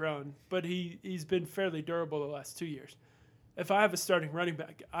injury prone, but he's been fairly durable the last 2 years. If I have a starting running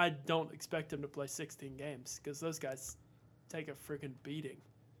back, I don't expect him to play 16 games because those guys take a freaking beating.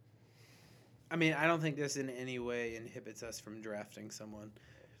 I mean, I don't think this in any way inhibits us from drafting someone.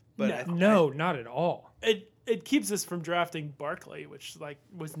 But No. No, not at all. It keeps us from drafting Barkley, which like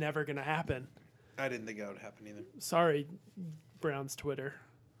was never going to happen. I didn't think that would happen either. Sorry, Browns Twitter.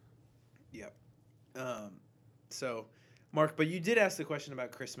 Yep. So, Mark, but you did ask the question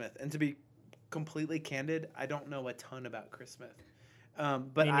about Chris Smith, and to be completely candid, I don't know a ton about Chris Smith.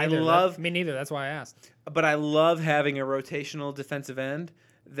 But Me I neither. love, me neither. That's why I asked. but I love having a rotational defensive end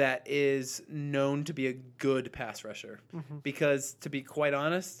that is known to be a good pass rusher. Because to be quite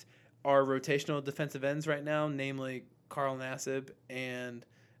honest, our rotational defensive ends right now, namely Carl Nassib and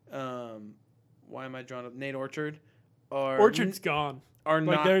why am I drawing up Nate Orchard, Orchard's gone. are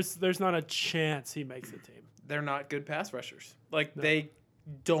Like not there's not a chance he makes the team. they're not good pass rushers. Like No. they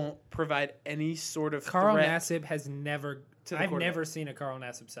don't provide any sort of Carl threat. Nassib has never. To the I've quarterback. never seen a Carl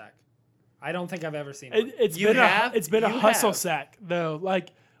Nassib sack. I don't think I've ever seen one. It's You been have? it's been a You hustle have. sack though, like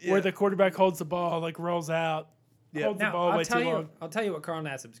Yeah. where the quarterback holds the ball, like rolls out, Yeah. holds the Now, ball way too long. I'll tell you what Carl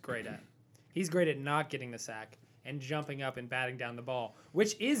Nassib's great at. He's great at not getting the sack and jumping up and batting down the ball,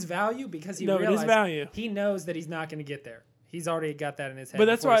 which is value because he No, it is realized value. he knows that he's not going to get there. He's already got that in his head But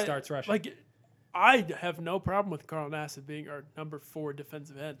that's before why he starts rushing. like I have no problem with Carl Nassib being our number 4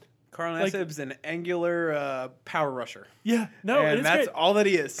 defensive end. Carl Like- Nassib's an angular power rusher. Yeah, no, and it's that's great. all that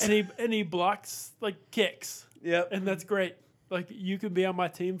he is. And he blocks like kicks, Yep. and that's great. Like you can be on my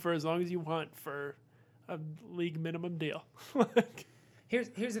team for as long as you want for a league minimum deal. Like, Here's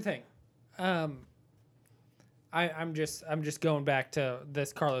the thing. I'm just going back to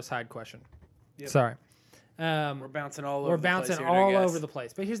this Carlos Hyde question. Yep. Sorry. We're bouncing all over We're the bouncing place here, all guys. over the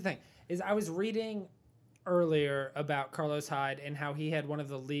place. But here's the thing: is I was reading earlier about Carlos Hyde and how he had one of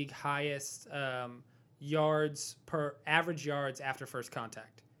the league highest average yards after first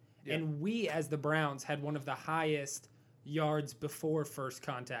contact, and we as the Browns had one of the highest yards before first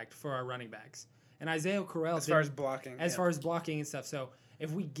contact for our running backs. And Isaiah Crowell, As far as blocking. as far as blocking and stuff. So if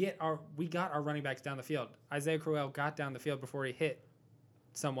we got our running backs down the field. Isaiah Crowell got down the field before he hit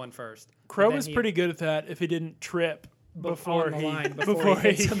someone first. Crow Then was he- pretty good at that if he didn't trip before on the he line, before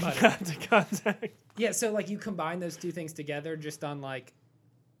he hit somebody. got to contact. Yeah, so like you combine those two things together, just on like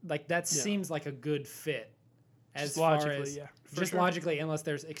that seems like a good fit. As Just far logically, as yeah. just logically, unless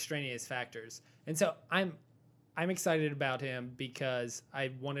there's extraneous factors. And so I'm excited about him because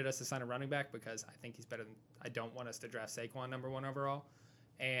I wanted us to sign a running back because I think he's better than. I don't want us to draft Saquon number 1 overall,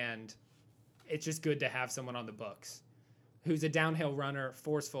 and it's just good to have someone on the books who's a downhill runner,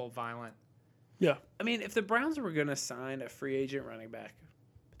 forceful, violent. Yeah. I mean, if the Browns were going to sign a free agent running back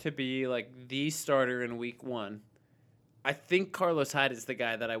to be like the starter in week 1, I think Carlos Hyde is the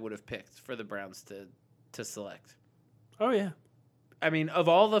guy that I would have picked for the Browns to select. Oh yeah. I mean, of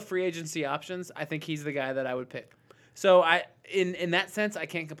all the free agency options, I think he's the guy that I would pick. So in that sense, I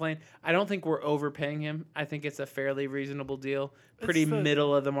can't complain. I don't think we're overpaying him. I think it's a fairly reasonable deal, pretty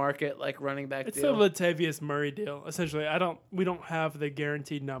middle of the market, like running back It's deal. the Latavius Murray deal. Essentially, we don't have the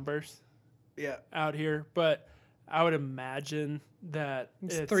guaranteed numbers Yeah. out here, but I would imagine that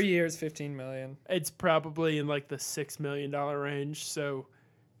It's 3 years, $15 million. It's probably in like the $6 million range. So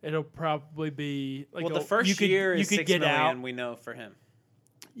it'll probably be like Well, the first year is $6 million, out. we know, for him.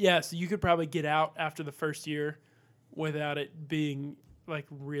 Yeah, so you could probably get out after the first year without it being like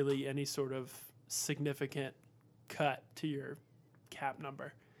really any sort of significant cut to your cap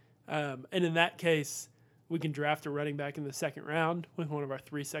number. And in that case, we can draft a running back in the second round with one of our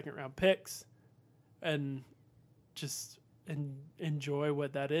 3 second-round picks and just enjoy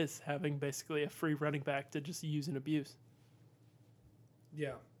what that is, having basically a free running back to just use and abuse.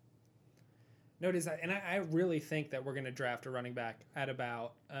 Yeah. Notice that, and I really think that we're going to draft a running back at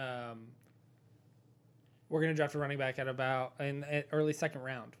about in early second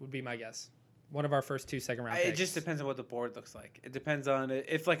round would be my guess. One of our first 2 second-round picks. It just depends on what the board looks like. It depends on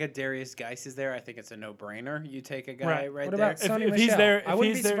if like a Darius Geis is there. I think it's a no-brainer. You take a guy right What there. about Sony if Michel? he's there- I if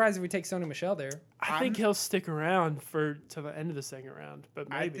wouldn't he's be there- surprised if we take Sony Michel there. I think he'll stick around to the end of the second round, but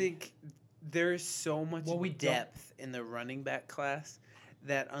maybe. I think there's so much Well, we don't- depth in the running back class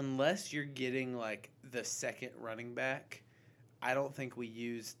that unless you're getting like the second running back, I don't think we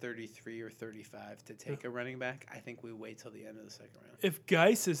use 33 or 35 to take a running back. I think we wait till the end of the second round. If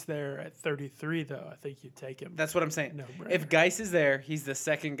Geis is there at 33, though, I think you take him. That's what I'm saying. No brainer. If Geis is there, he's the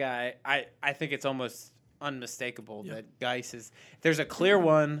second guy. I think it's almost unmistakable Yeah. that Geis is. There's a clear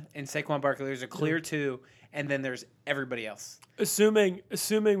one in Saquon Barkley. There's a clear 2, and then there's everybody else. Assuming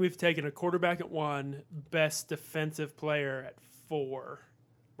we've taken a quarterback at 1, best defensive player at 4.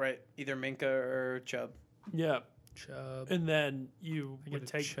 Right. Either Minka or Chubb. Yeah. Chubb. And then you I would get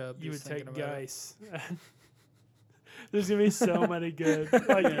a take chub you would just take thinking about it. Geis. There's gonna be so many good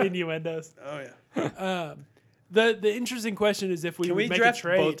like innuendos. Oh yeah. The interesting question is if we Can would we make draft a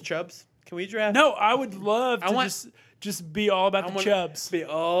trade. both Chubbs? Can we draft? No, I would love I to want- just be all about the wanna Chubs. Be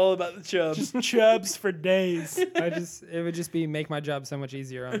all about the Chubbs. Just Chubs for days. It would just make my job so much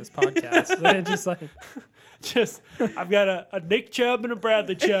easier on this podcast. Then just like Just I've got a Nick Chubb and a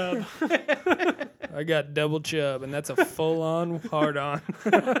Bradley Chubb. I got double Chubb, and that's a full-on hard-on.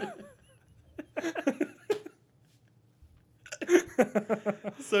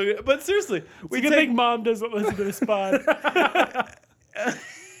 So, but seriously, We good thing Mom doesn't listen to this pod.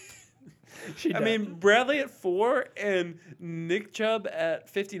 She I does. mean, Bradley at 4 and Nick Chubb at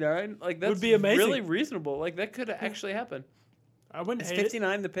 59. Like that's be amazing. really reasonable. Like that could actually happen. I wouldn't Is hate it.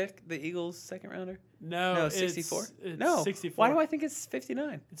 59 the pick? The Eagles' second rounder? No, No, it's 64. It's No, 64. Why do I think it's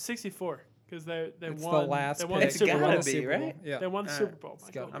 59? It's 64 because they it's won. the last They won pick. the It's Super gotta Bowl. be, Super Bowl. right? Yeah. They won the Alright. Super Bowl. Let's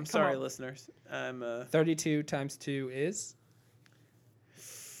go. Michael. I'm Come sorry, on. listeners. 32 times 2 is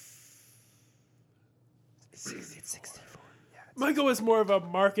 64. Michael was more of a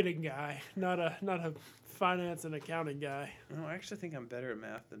marketing guy, not a finance and accounting guy. No, I actually think I'm better at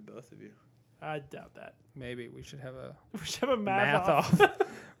math than both of you. I doubt that. Maybe we should have a We should have a math off. off.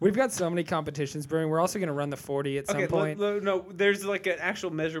 We've got so many competitions brewing. We're also going to run the 40 at some point. No, there's like an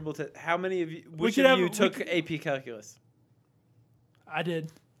actual measurable test. How many of you? Which could of have- you we took could- AP Calculus? I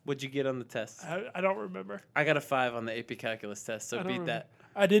did. What'd you get on the test? I don't remember. I got a 5 on the AP Calculus test, so I don't beat remember. that.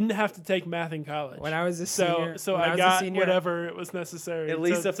 I didn't have to take math in college. When I was a senior, so when I was a got senior, whatever it was necessary At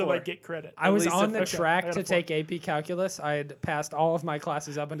least a to 4. like get credit. I was least on the okay, I track got to a 4. take AP Calculus. I had passed all of my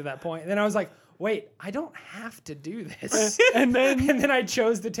classes up until that point, and then I was like, "Wait, I don't have to do this." and then and then I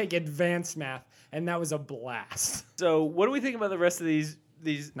chose to take advanced math, and that was a blast. So, what do we think about the rest of these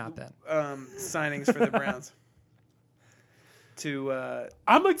Not that. signings for the Browns?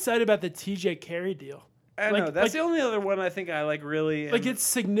 I'm excited about the TJ Carey deal. I don't Like- know. That's like- the only other one I think I like really. Like it's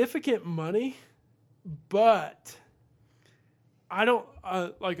significant money, but I don't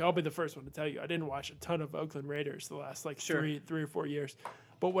I'll be the first one to tell you I didn't watch a ton of Oakland Raiders the last Sure. three or 4 years.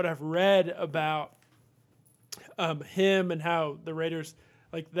 But what I've read about him and how the Raiders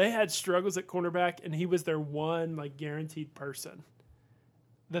they had struggles at cornerback and he was their one guaranteed person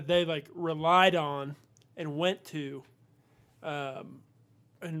that they relied on and went to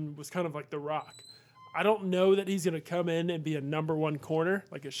and was kind of like the rock. I don't know that he's going to come in and be a number one corner,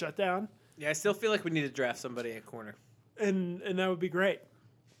 like a shutdown, Yeah, I still feel like we need to draft somebody at corner. and that would be great.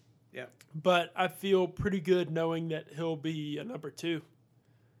 Yeah. But I feel pretty good knowing that he'll be a number 2.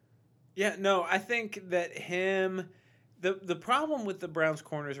 Yeah, no, I think that the problem with the Browns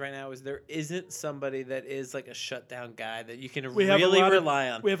corners right now is there isn't somebody that is like a shutdown guy that you can We have really a lot rely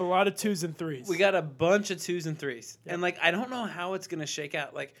on. We have a lot of 2s and 3s. We got a bunch of 2s and 3s. Yep. And I don't know how it's going to shake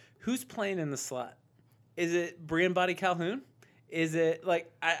out. Who's playing in the slot? Is it Brian Body Calhoun? Is it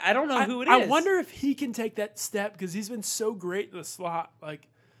I don't know who it is. I wonder if he can take that step because he's been so great in the slot.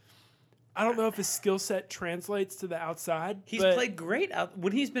 I don't know if his skill set translates to the outside. He's but played great out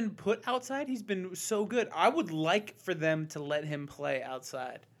when he's been put outside. He's been so good. I would like for them to let him play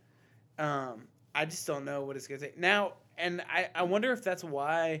outside. I just don't know what it's going to take now. And I wonder if that's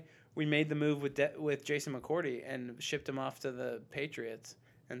why we made the move with Jason McCourty and shipped him off to the Patriots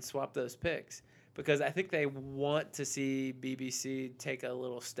and swapped those picks because I think they want to see BBC take a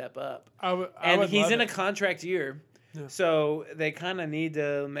little step up. and He's in a contract year. Yeah. So they kind of need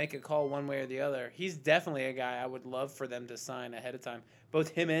to make a call one way or the other. He's definitely a guy I would love for them to sign ahead of time. Both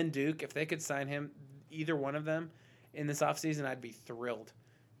him and Duke, if they could sign him, either one of them, in this offseason, I'd be thrilled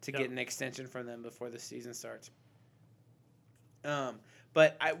to get an extension from them before the season starts.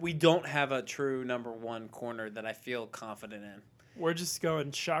 But we don't have a true number one corner that I feel confident in. We're just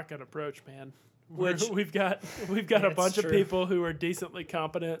going shotgun approach, man. Which- we've got a It's bunch of true. people who are decently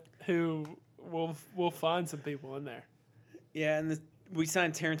competent who we'll find some people in there. Yeah, and we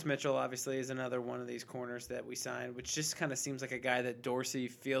signed Terrence Mitchell, obviously, is another one of these corners that we signed, which just kind of seems like a guy that Dorsey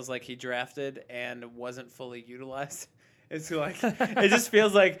feels like he drafted and wasn't fully utilized. It's it just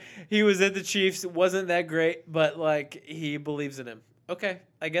feels like he was at the Chiefs, wasn't that great, but he believes in him. Okay,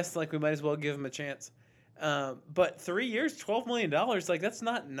 I guess we might as well give him a chance. But 3 years, $12 million, that's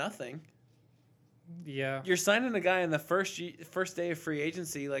not nothing. Yeah. You're signing a guy in the first day of free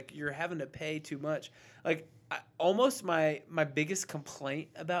agency. You're having to pay too much. Almost my biggest complaint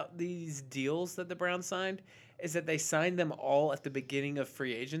about these deals that the Browns signed is that they signed them all at the beginning of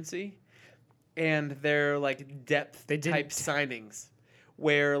free agency, and they're depth They didn't. type signings,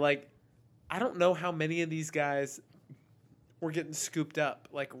 where I don't know how many of these guys were getting scooped up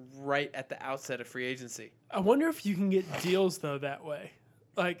right at the outset of free agency. I wonder if you can get deals though that way.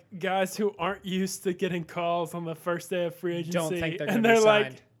 Guys who aren't used to getting calls on the first day of free agency, Don't think they're and gonna be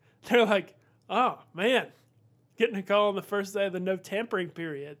signed. they're like, oh man, getting a call on the first day of the no tampering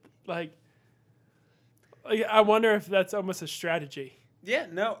period. I wonder if that's almost a strategy. Yeah,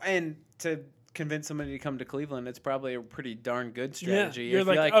 no, and to convince somebody to come to Cleveland, it's probably a pretty darn good strategy. Yeah,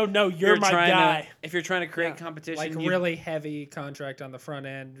 you're If oh no, you're my trying guy. if you're trying to create competition, Really heavy contract on the front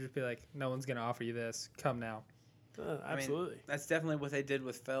end. Just be like, no one's going to offer you this. Come now. Absolutely. That's definitely what they did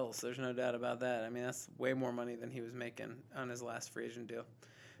with Fells. There's no doubt about that. I mean, that's way more money than he was making on his last free agent deal.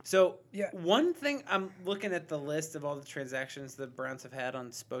 So, Yeah. one thing, I'm looking at the list of all the transactions the Browns have had on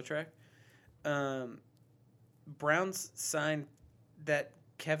Spotrac. Browns signed that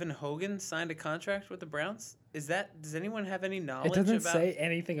Kevin Hogan signed a contract with the Browns. Does anyone have any knowledge It doesn't about say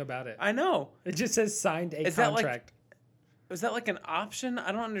anything about it. I know. It just says signed a Is that contract. Was that an option?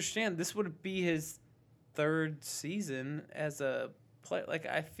 I don't understand. This would be his third season as a player.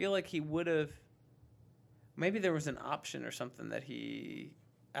 I feel like he would have. Maybe there was an option or something that he.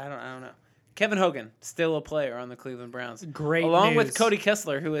 I don't know. Kevin Hogan, still a player on the Cleveland Browns. Great Along with news. Cody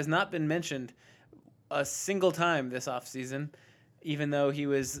Kessler, who has not been mentioned a single time this offseason. even though he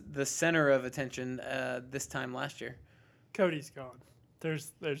was the center of attention this time last year. Cody's gone.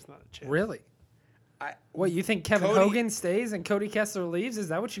 There's not a chance. Really? What, you think Kevin Hogan stays and Cody Kessler leaves? Is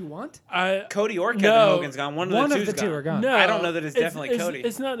that what you want? Cody or Kevin No. Hogan's gone. One of the two are gone. No, I don't know that it's definitely Cody.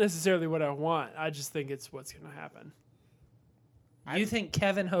 It's not necessarily what I want. I just think it's what's going to happen. You think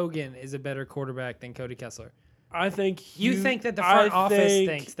Kevin Hogan is a better quarterback than Cody Kessler? I think You think that the front office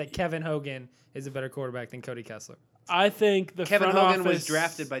thinks that Kevin Hogan is a better quarterback than Cody Kessler? I think the Kevin front Hogan office, was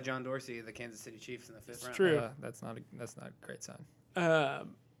drafted by John Dorsey of the Kansas City Chiefs in the 5th round. True. That's not a great sign.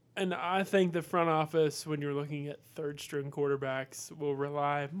 And I think the front office, when you're looking at third string quarterbacks, will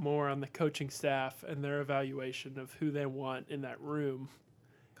rely more on the coaching staff and their evaluation of who they want in that room.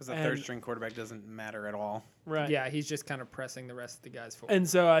 Because the third string quarterback doesn't matter at all. Right. Yeah, he's just kind of pressing the rest of the guys forward. And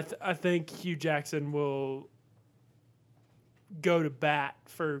so I think Hugh Jackson will go to bat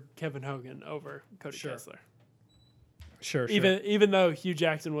for Kevin Hogan over Cody Kessler. Sure. Even though Hugh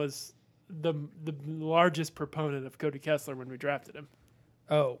Jackson was the largest proponent of Cody Kessler when we drafted him.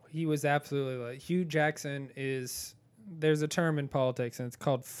 Oh, he was absolutely Hugh Jackson is. There's a term in politics, and it's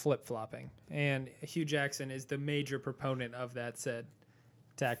called flip-flopping. And Hugh Jackson is the major proponent of that said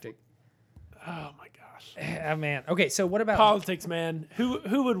tactic. Oh my gosh. Man. Okay, so what about Politics, man. Who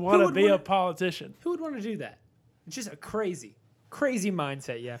would want to be a politician? Who would want to do that? It's just a crazy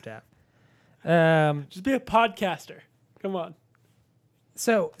mindset you have to have. Just be a podcaster. Come on.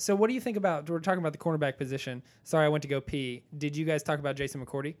 So what do you think about? We're talking about the cornerback position. Sorry, I went to go pee. Did you guys talk about Jason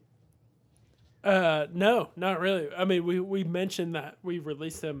McCourty? No, not really. I mean, we mentioned that we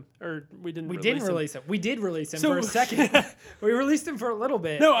released him, or we didn't. We didn't release him. We did release him for a second. We released him for a little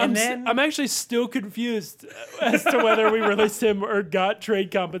bit. No, and I'm actually still confused as to whether we released him or got trade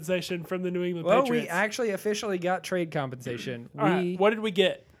compensation from the New England Well, Patriots. we actually officially got trade compensation. All right, what did we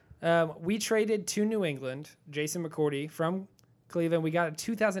get? We traded to New England Jason McCourty from Cleveland. We got a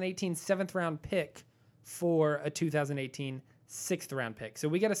 2018 7th round pick for a 2018 6th round pick. So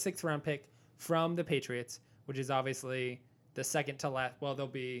we got a 6th round pick from the Patriots, which is obviously the second to last. Well,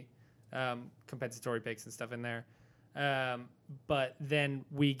 there'll be compensatory picks and stuff in there. But then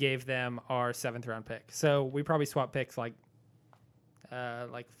we gave them our 7th round pick. So we probably swapped picks like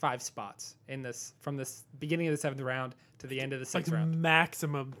 5 spots in this, from this beginning of the 7th round to the end of the 6th round.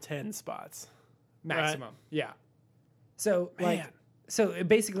 Maximum 10 spots. Maximum. Right? Yeah. So Man. So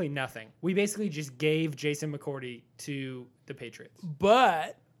basically nothing. We basically just gave Jason McCourty to the Patriots.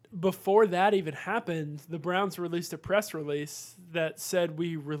 But before that even happened, the Browns released a press release that said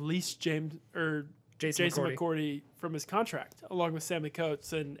we released Jason McCourty from his contract, along with Sammy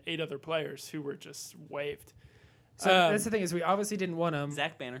Coates and 8 other players who were just waived. So that's the thing, is we obviously didn't want him.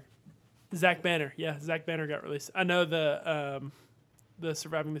 Zach Banner. Zach Banner got released. I know the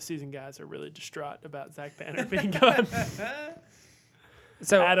Surviving the Season guys are really distraught about Zach Banner being gone.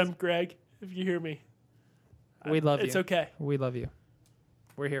 So Adam, Greg, if you hear me, we love you. It's okay. We love you.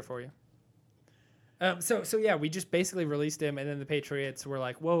 We're here for you. So yeah, we just basically released him, and then the Patriots were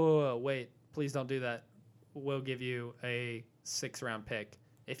like, whoa, wait, please don't do that. We'll give you a 6th round pick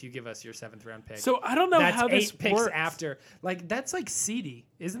if you give us your 7th round pick. So I don't know that's how this 8 picks works. after. Like, that's like seedy,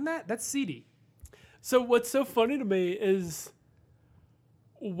 isn't that? That's seedy. So what's so funny to me is,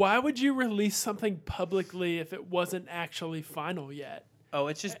 why would you release something publicly if it wasn't actually final yet? Oh,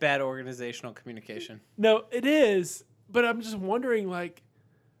 it's just bad organizational communication. No, it is. But I'm just wondering, like,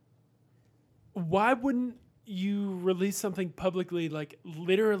 why wouldn't you release something publicly, like,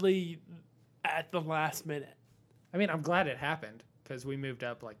 literally at the last minute? I mean, I'm glad it happened because we moved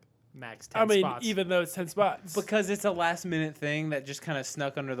up like max 10 spots. Even though it's 10 spots. Because it's a last minute thing that just kind of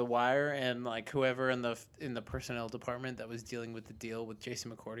snuck under the wire, and like whoever in the personnel department that was dealing with the deal with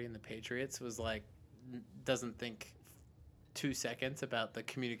Jason McCourty and the Patriots was like, doesn't think 2 seconds about the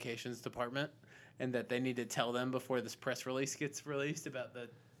communications department, and that they need to tell them before this press release gets released about the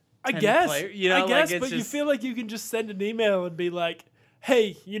 10 player. But you feel like you can just send an email and be like,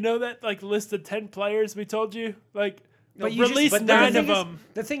 hey, you know that like list of 10 players we told you? Like, But you release just, 9 of them.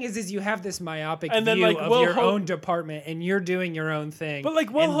 The thing is you have this myopic And then, view like, of we'll your own department, and you're doing your own thing. But, like,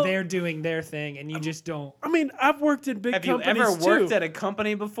 and they're doing their thing, and you just don't. I mean, I've worked in big Have you companies ever worked too. at a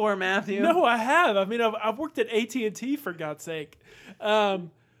company before, Matthew? No, I have. I mean, I've worked at AT&T, for God's sake. But,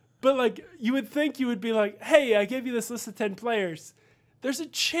 like, you would think you would be like, hey, I gave you this list of 10 players. There's a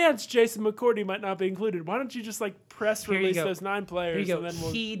chance Jason McCourty might not be included. Why don't you just, like, press release those 9 players? Here you go. And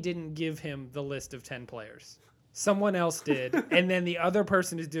then He didn't give him the list of 10 players. Someone else did, and then the other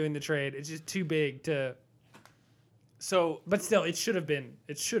person is doing the trade. It's just too big to. So, But still, it should have been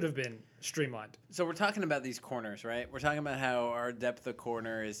streamlined. So we're talking about these corners, right? We're talking about how our depth of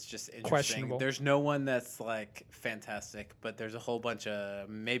corner is just interesting. Questionable. There's no one that's like fantastic, but there's a whole bunch of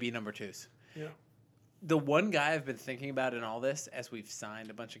maybe number twos. Yeah. The one guy I've been thinking about in all this, as we've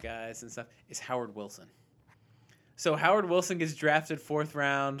signed a bunch of guys and stuff, is Howard Wilson. So Howard Wilson gets drafted 4th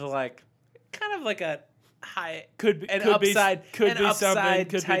round, like kind of like a high Could be upside something,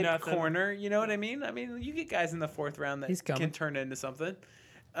 could be type nothing. corner. You know what I mean? I mean, you get guys in the 4th round that He's coming. can turn into something.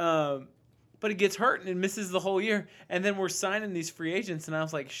 But he gets hurt and misses the whole year. And then we're signing these free agents, and I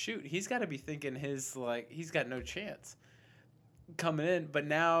was like, shoot, he's got to be thinking he's got no chance coming in. But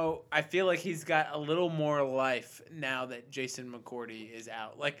now I feel like he's got a little more life now that Jason McCourty is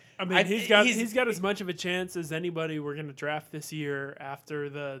out. Like, I mean, he's got as much of a chance as anybody we're going to draft this year after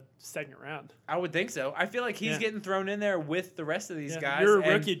the 2nd round. I would think so. I feel like he's getting thrown in there with the rest of these guys. You're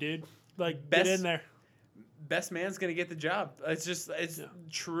a rookie, dude. Like, get in there. Best man's going to get the job. It's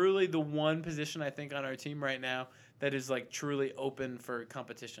truly the one position I think on our team right now that is like truly open for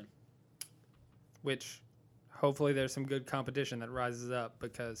competition. Which hopefully there's some good competition that rises up,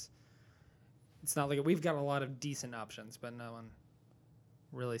 because it's not like we've got a lot of decent options, but no one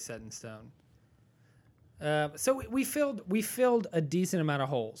really set in stone. So we filled a decent amount of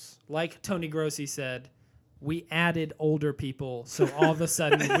holes. Like Tony Grossi said, we added older people, so all of a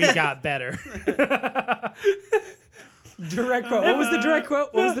sudden we got better. Direct quote. What was the direct quote?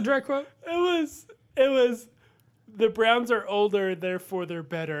 It was the Browns are older, therefore they're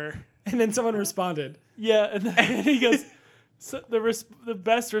better. And then someone responded. Yeah, and then he goes, so the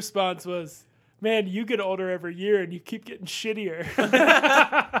best response was, man, you get older every year and you keep getting shittier.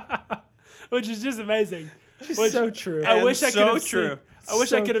 Which is just amazing. Which, so true. I wish I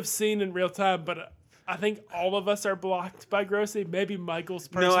So could have seen in real time, but I think all of us are blocked by Grossi. Maybe Michael's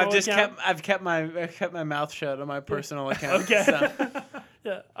personal account. I've kept my mouth shut on my personal account. Okay. So.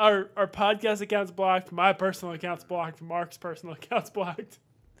 Yeah, our podcast account's blocked. My personal account's blocked. Mark's personal account's blocked.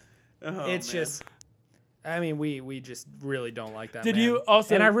 Oh, it's man. just, I mean, we just really don't like that. Did man. you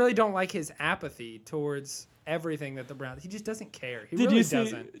also? And I really don't like his apathy towards everything that the Browns. He just doesn't care. He Did really you see-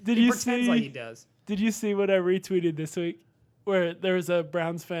 doesn't. did he you pretends see- like he does. Did you see what I retweeted this week? Where there was a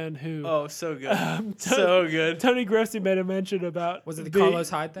Browns fan who. Oh, so good. So good. Tony Grossi made a mention about. Was it the being- Carlos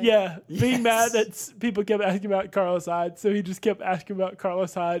Hyde thing? Yeah, being Yes. mad that people kept asking about Carlos Hyde, so he just kept asking about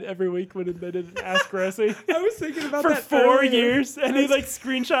Carlos Hyde every week when they didn't ask Grossi. I was thinking about For that 4 earlier. years, and he like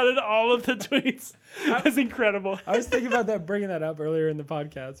screenshotted all of the tweets. It was incredible. I was thinking about that, bringing that up earlier in the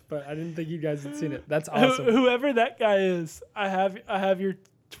podcast, but I didn't think you guys had seen it. That's awesome. Whoever that guy is, I have your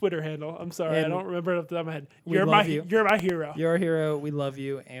Twitter handle. I'm sorry, And I don't remember it off the top of my head. we You're love you. You're my hero. You're a hero. We love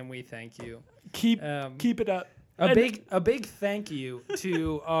you, and we thank you. Keep it up. And- A big thank you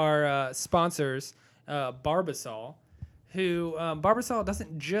to our sponsors, Barbasol, who Barbasol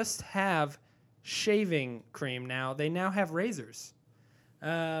doesn't just have shaving cream now; they now have razors.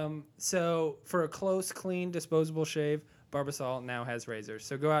 So for a close, clean, disposable shave, Barbasol now has razors.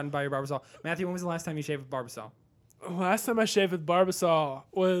 So go out and buy your Barbasol. Matthew, when was the last time you shaved with Barbasol? Last time I shaved with Barbasol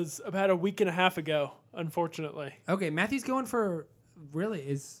was about a week and a half ago, unfortunately. Okay, Matthew's going for really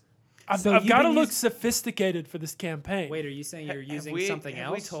is. I've So got you've to been look sophisticated for this campaign. Wait, are you saying you're using Have something we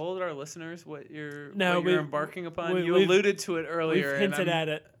else? told our listeners what you're No, embarking upon? You we've- alluded to it We've earlier. and hinted I'm- at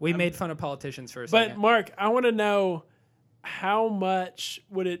it. We made fun of politicians for a But second. Mark, I want to know how much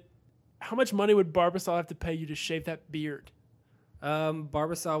money would Barbasol have to pay you to shave that beard?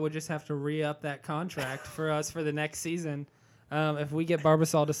 Barbasol would just have to re-up that contract for us for the next season. If we get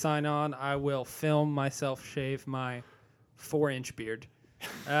Barbasol to sign on, I will film myself shave my 4-inch beard.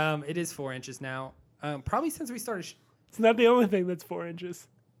 It is 4 inches now. Probably since we started. It's not the only thing that's 4 inches.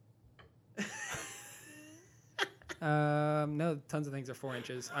 No, tons of things are 4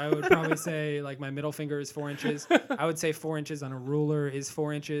 inches. I would probably say like my middle finger is 4 inches. I would say 4 inches on a ruler is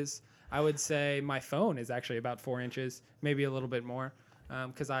 4 inches. I would say my phone is actually about 4 inches, maybe a little bit more,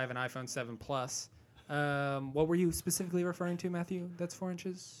 because I have an iPhone 7 Plus. What were you specifically referring to, Matthew? That's 4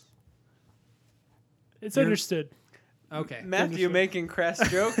 inches? It's understood. Okay. Matthew making crass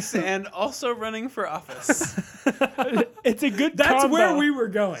jokes and also running for office. It's a good That's combo. where we were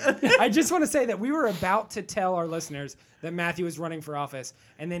going. I just want to say that we were about to tell our listeners that Matthew was running for office,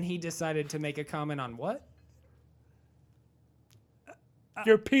 and then he decided to make a comment on what?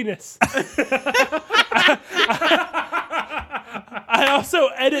 Your penis. I also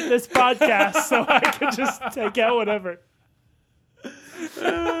edit this podcast, so I can just take out whatever. That's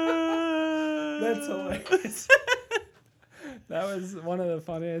hilarious. That was one of the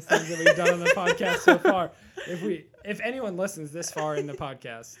funniest things that we've done on the podcast so far. If anyone listens this far in the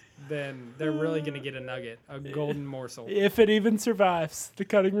podcast, then they're really going to get a nugget, a golden morsel. If it even survives the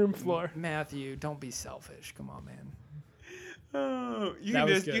cutting room floor. Matthew, don't be selfish. Come on, man. Oh, you That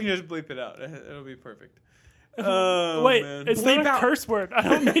can was just good. bleep it out. It'll be perfect. Wait, Man. it's Bleep not a out. curse word. I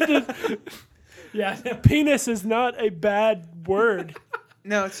don't mean to. Yeah. Penis is not a bad word.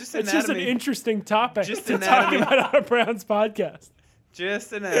 No, it's just It's anatomy. just an interesting topic Just to talk anatomy. about on a Browns podcast.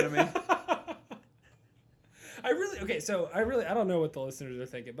 Just anatomy. I don't know what the listeners are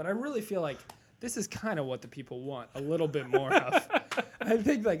thinking, but I really feel like this is kind of what the people want a little bit more of. I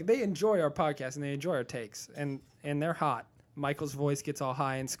think like they enjoy our podcast and they enjoy our takes and they're hot. Michael's voice gets all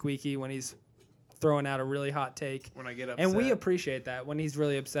high and squeaky when he's throwing out a really hot take. When I get upset. And we appreciate that when he's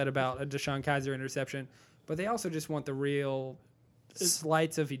really upset about a Deshaun Kaiser interception, but they also just want the real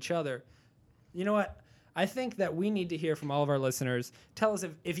slights of each other. You know what? I think that we need to hear from all of our listeners. Tell us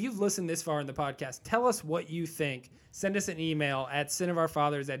if you've listened this far in the podcast, tell us what you think. Send us an email at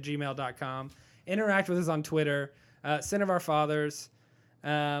sinofourfathers@gmail.com. Interact with us on Twitter, Sin of Our Fathers,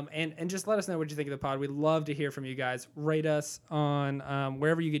 and just let us know what you think of the pod. We'd love to hear from you guys. Rate us on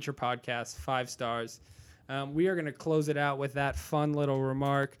wherever you get your podcasts, 5 stars. We are going to close it out with that fun little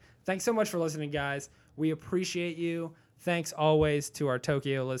remark. Thanks so much for listening, guys. We appreciate you. Thanks always to our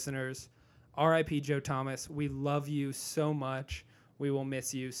Tokyo listeners. R.I.P. Joe Thomas. We love you so much. We will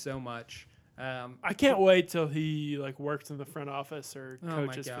miss you so much. I can't wait till he works in the front office or Oh my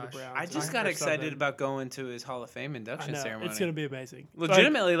coaches for the gosh. Browns. I just or got excited something. about going to his Hall of Fame I induction know. ceremony. It's going to be amazing.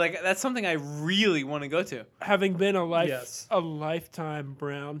 Legitimately, that's something I really want to go to. Having been a Yes. lifetime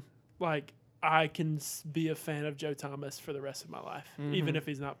Brown, I can be a fan of Joe Thomas for the rest of my life, even if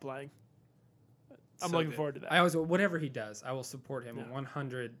he's not playing. I'm So looking good. forward to that. I always, whatever he does, I will support him Yeah.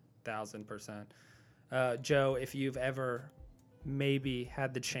 100,000%. Joe, if you've ever maybe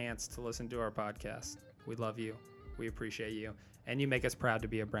had the chance to listen to our podcast, we love you. We appreciate you. And you make us proud to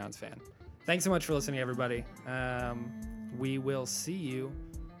be a Browns fan. Thanks so much for listening, everybody. We will see you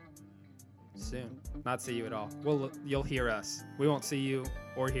soon. Not see you at all. You'll hear us. We won't see you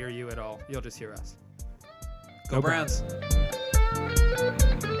or hear you at all. You'll just hear us. Go Browns.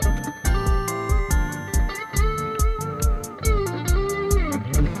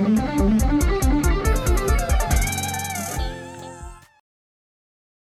 Browns.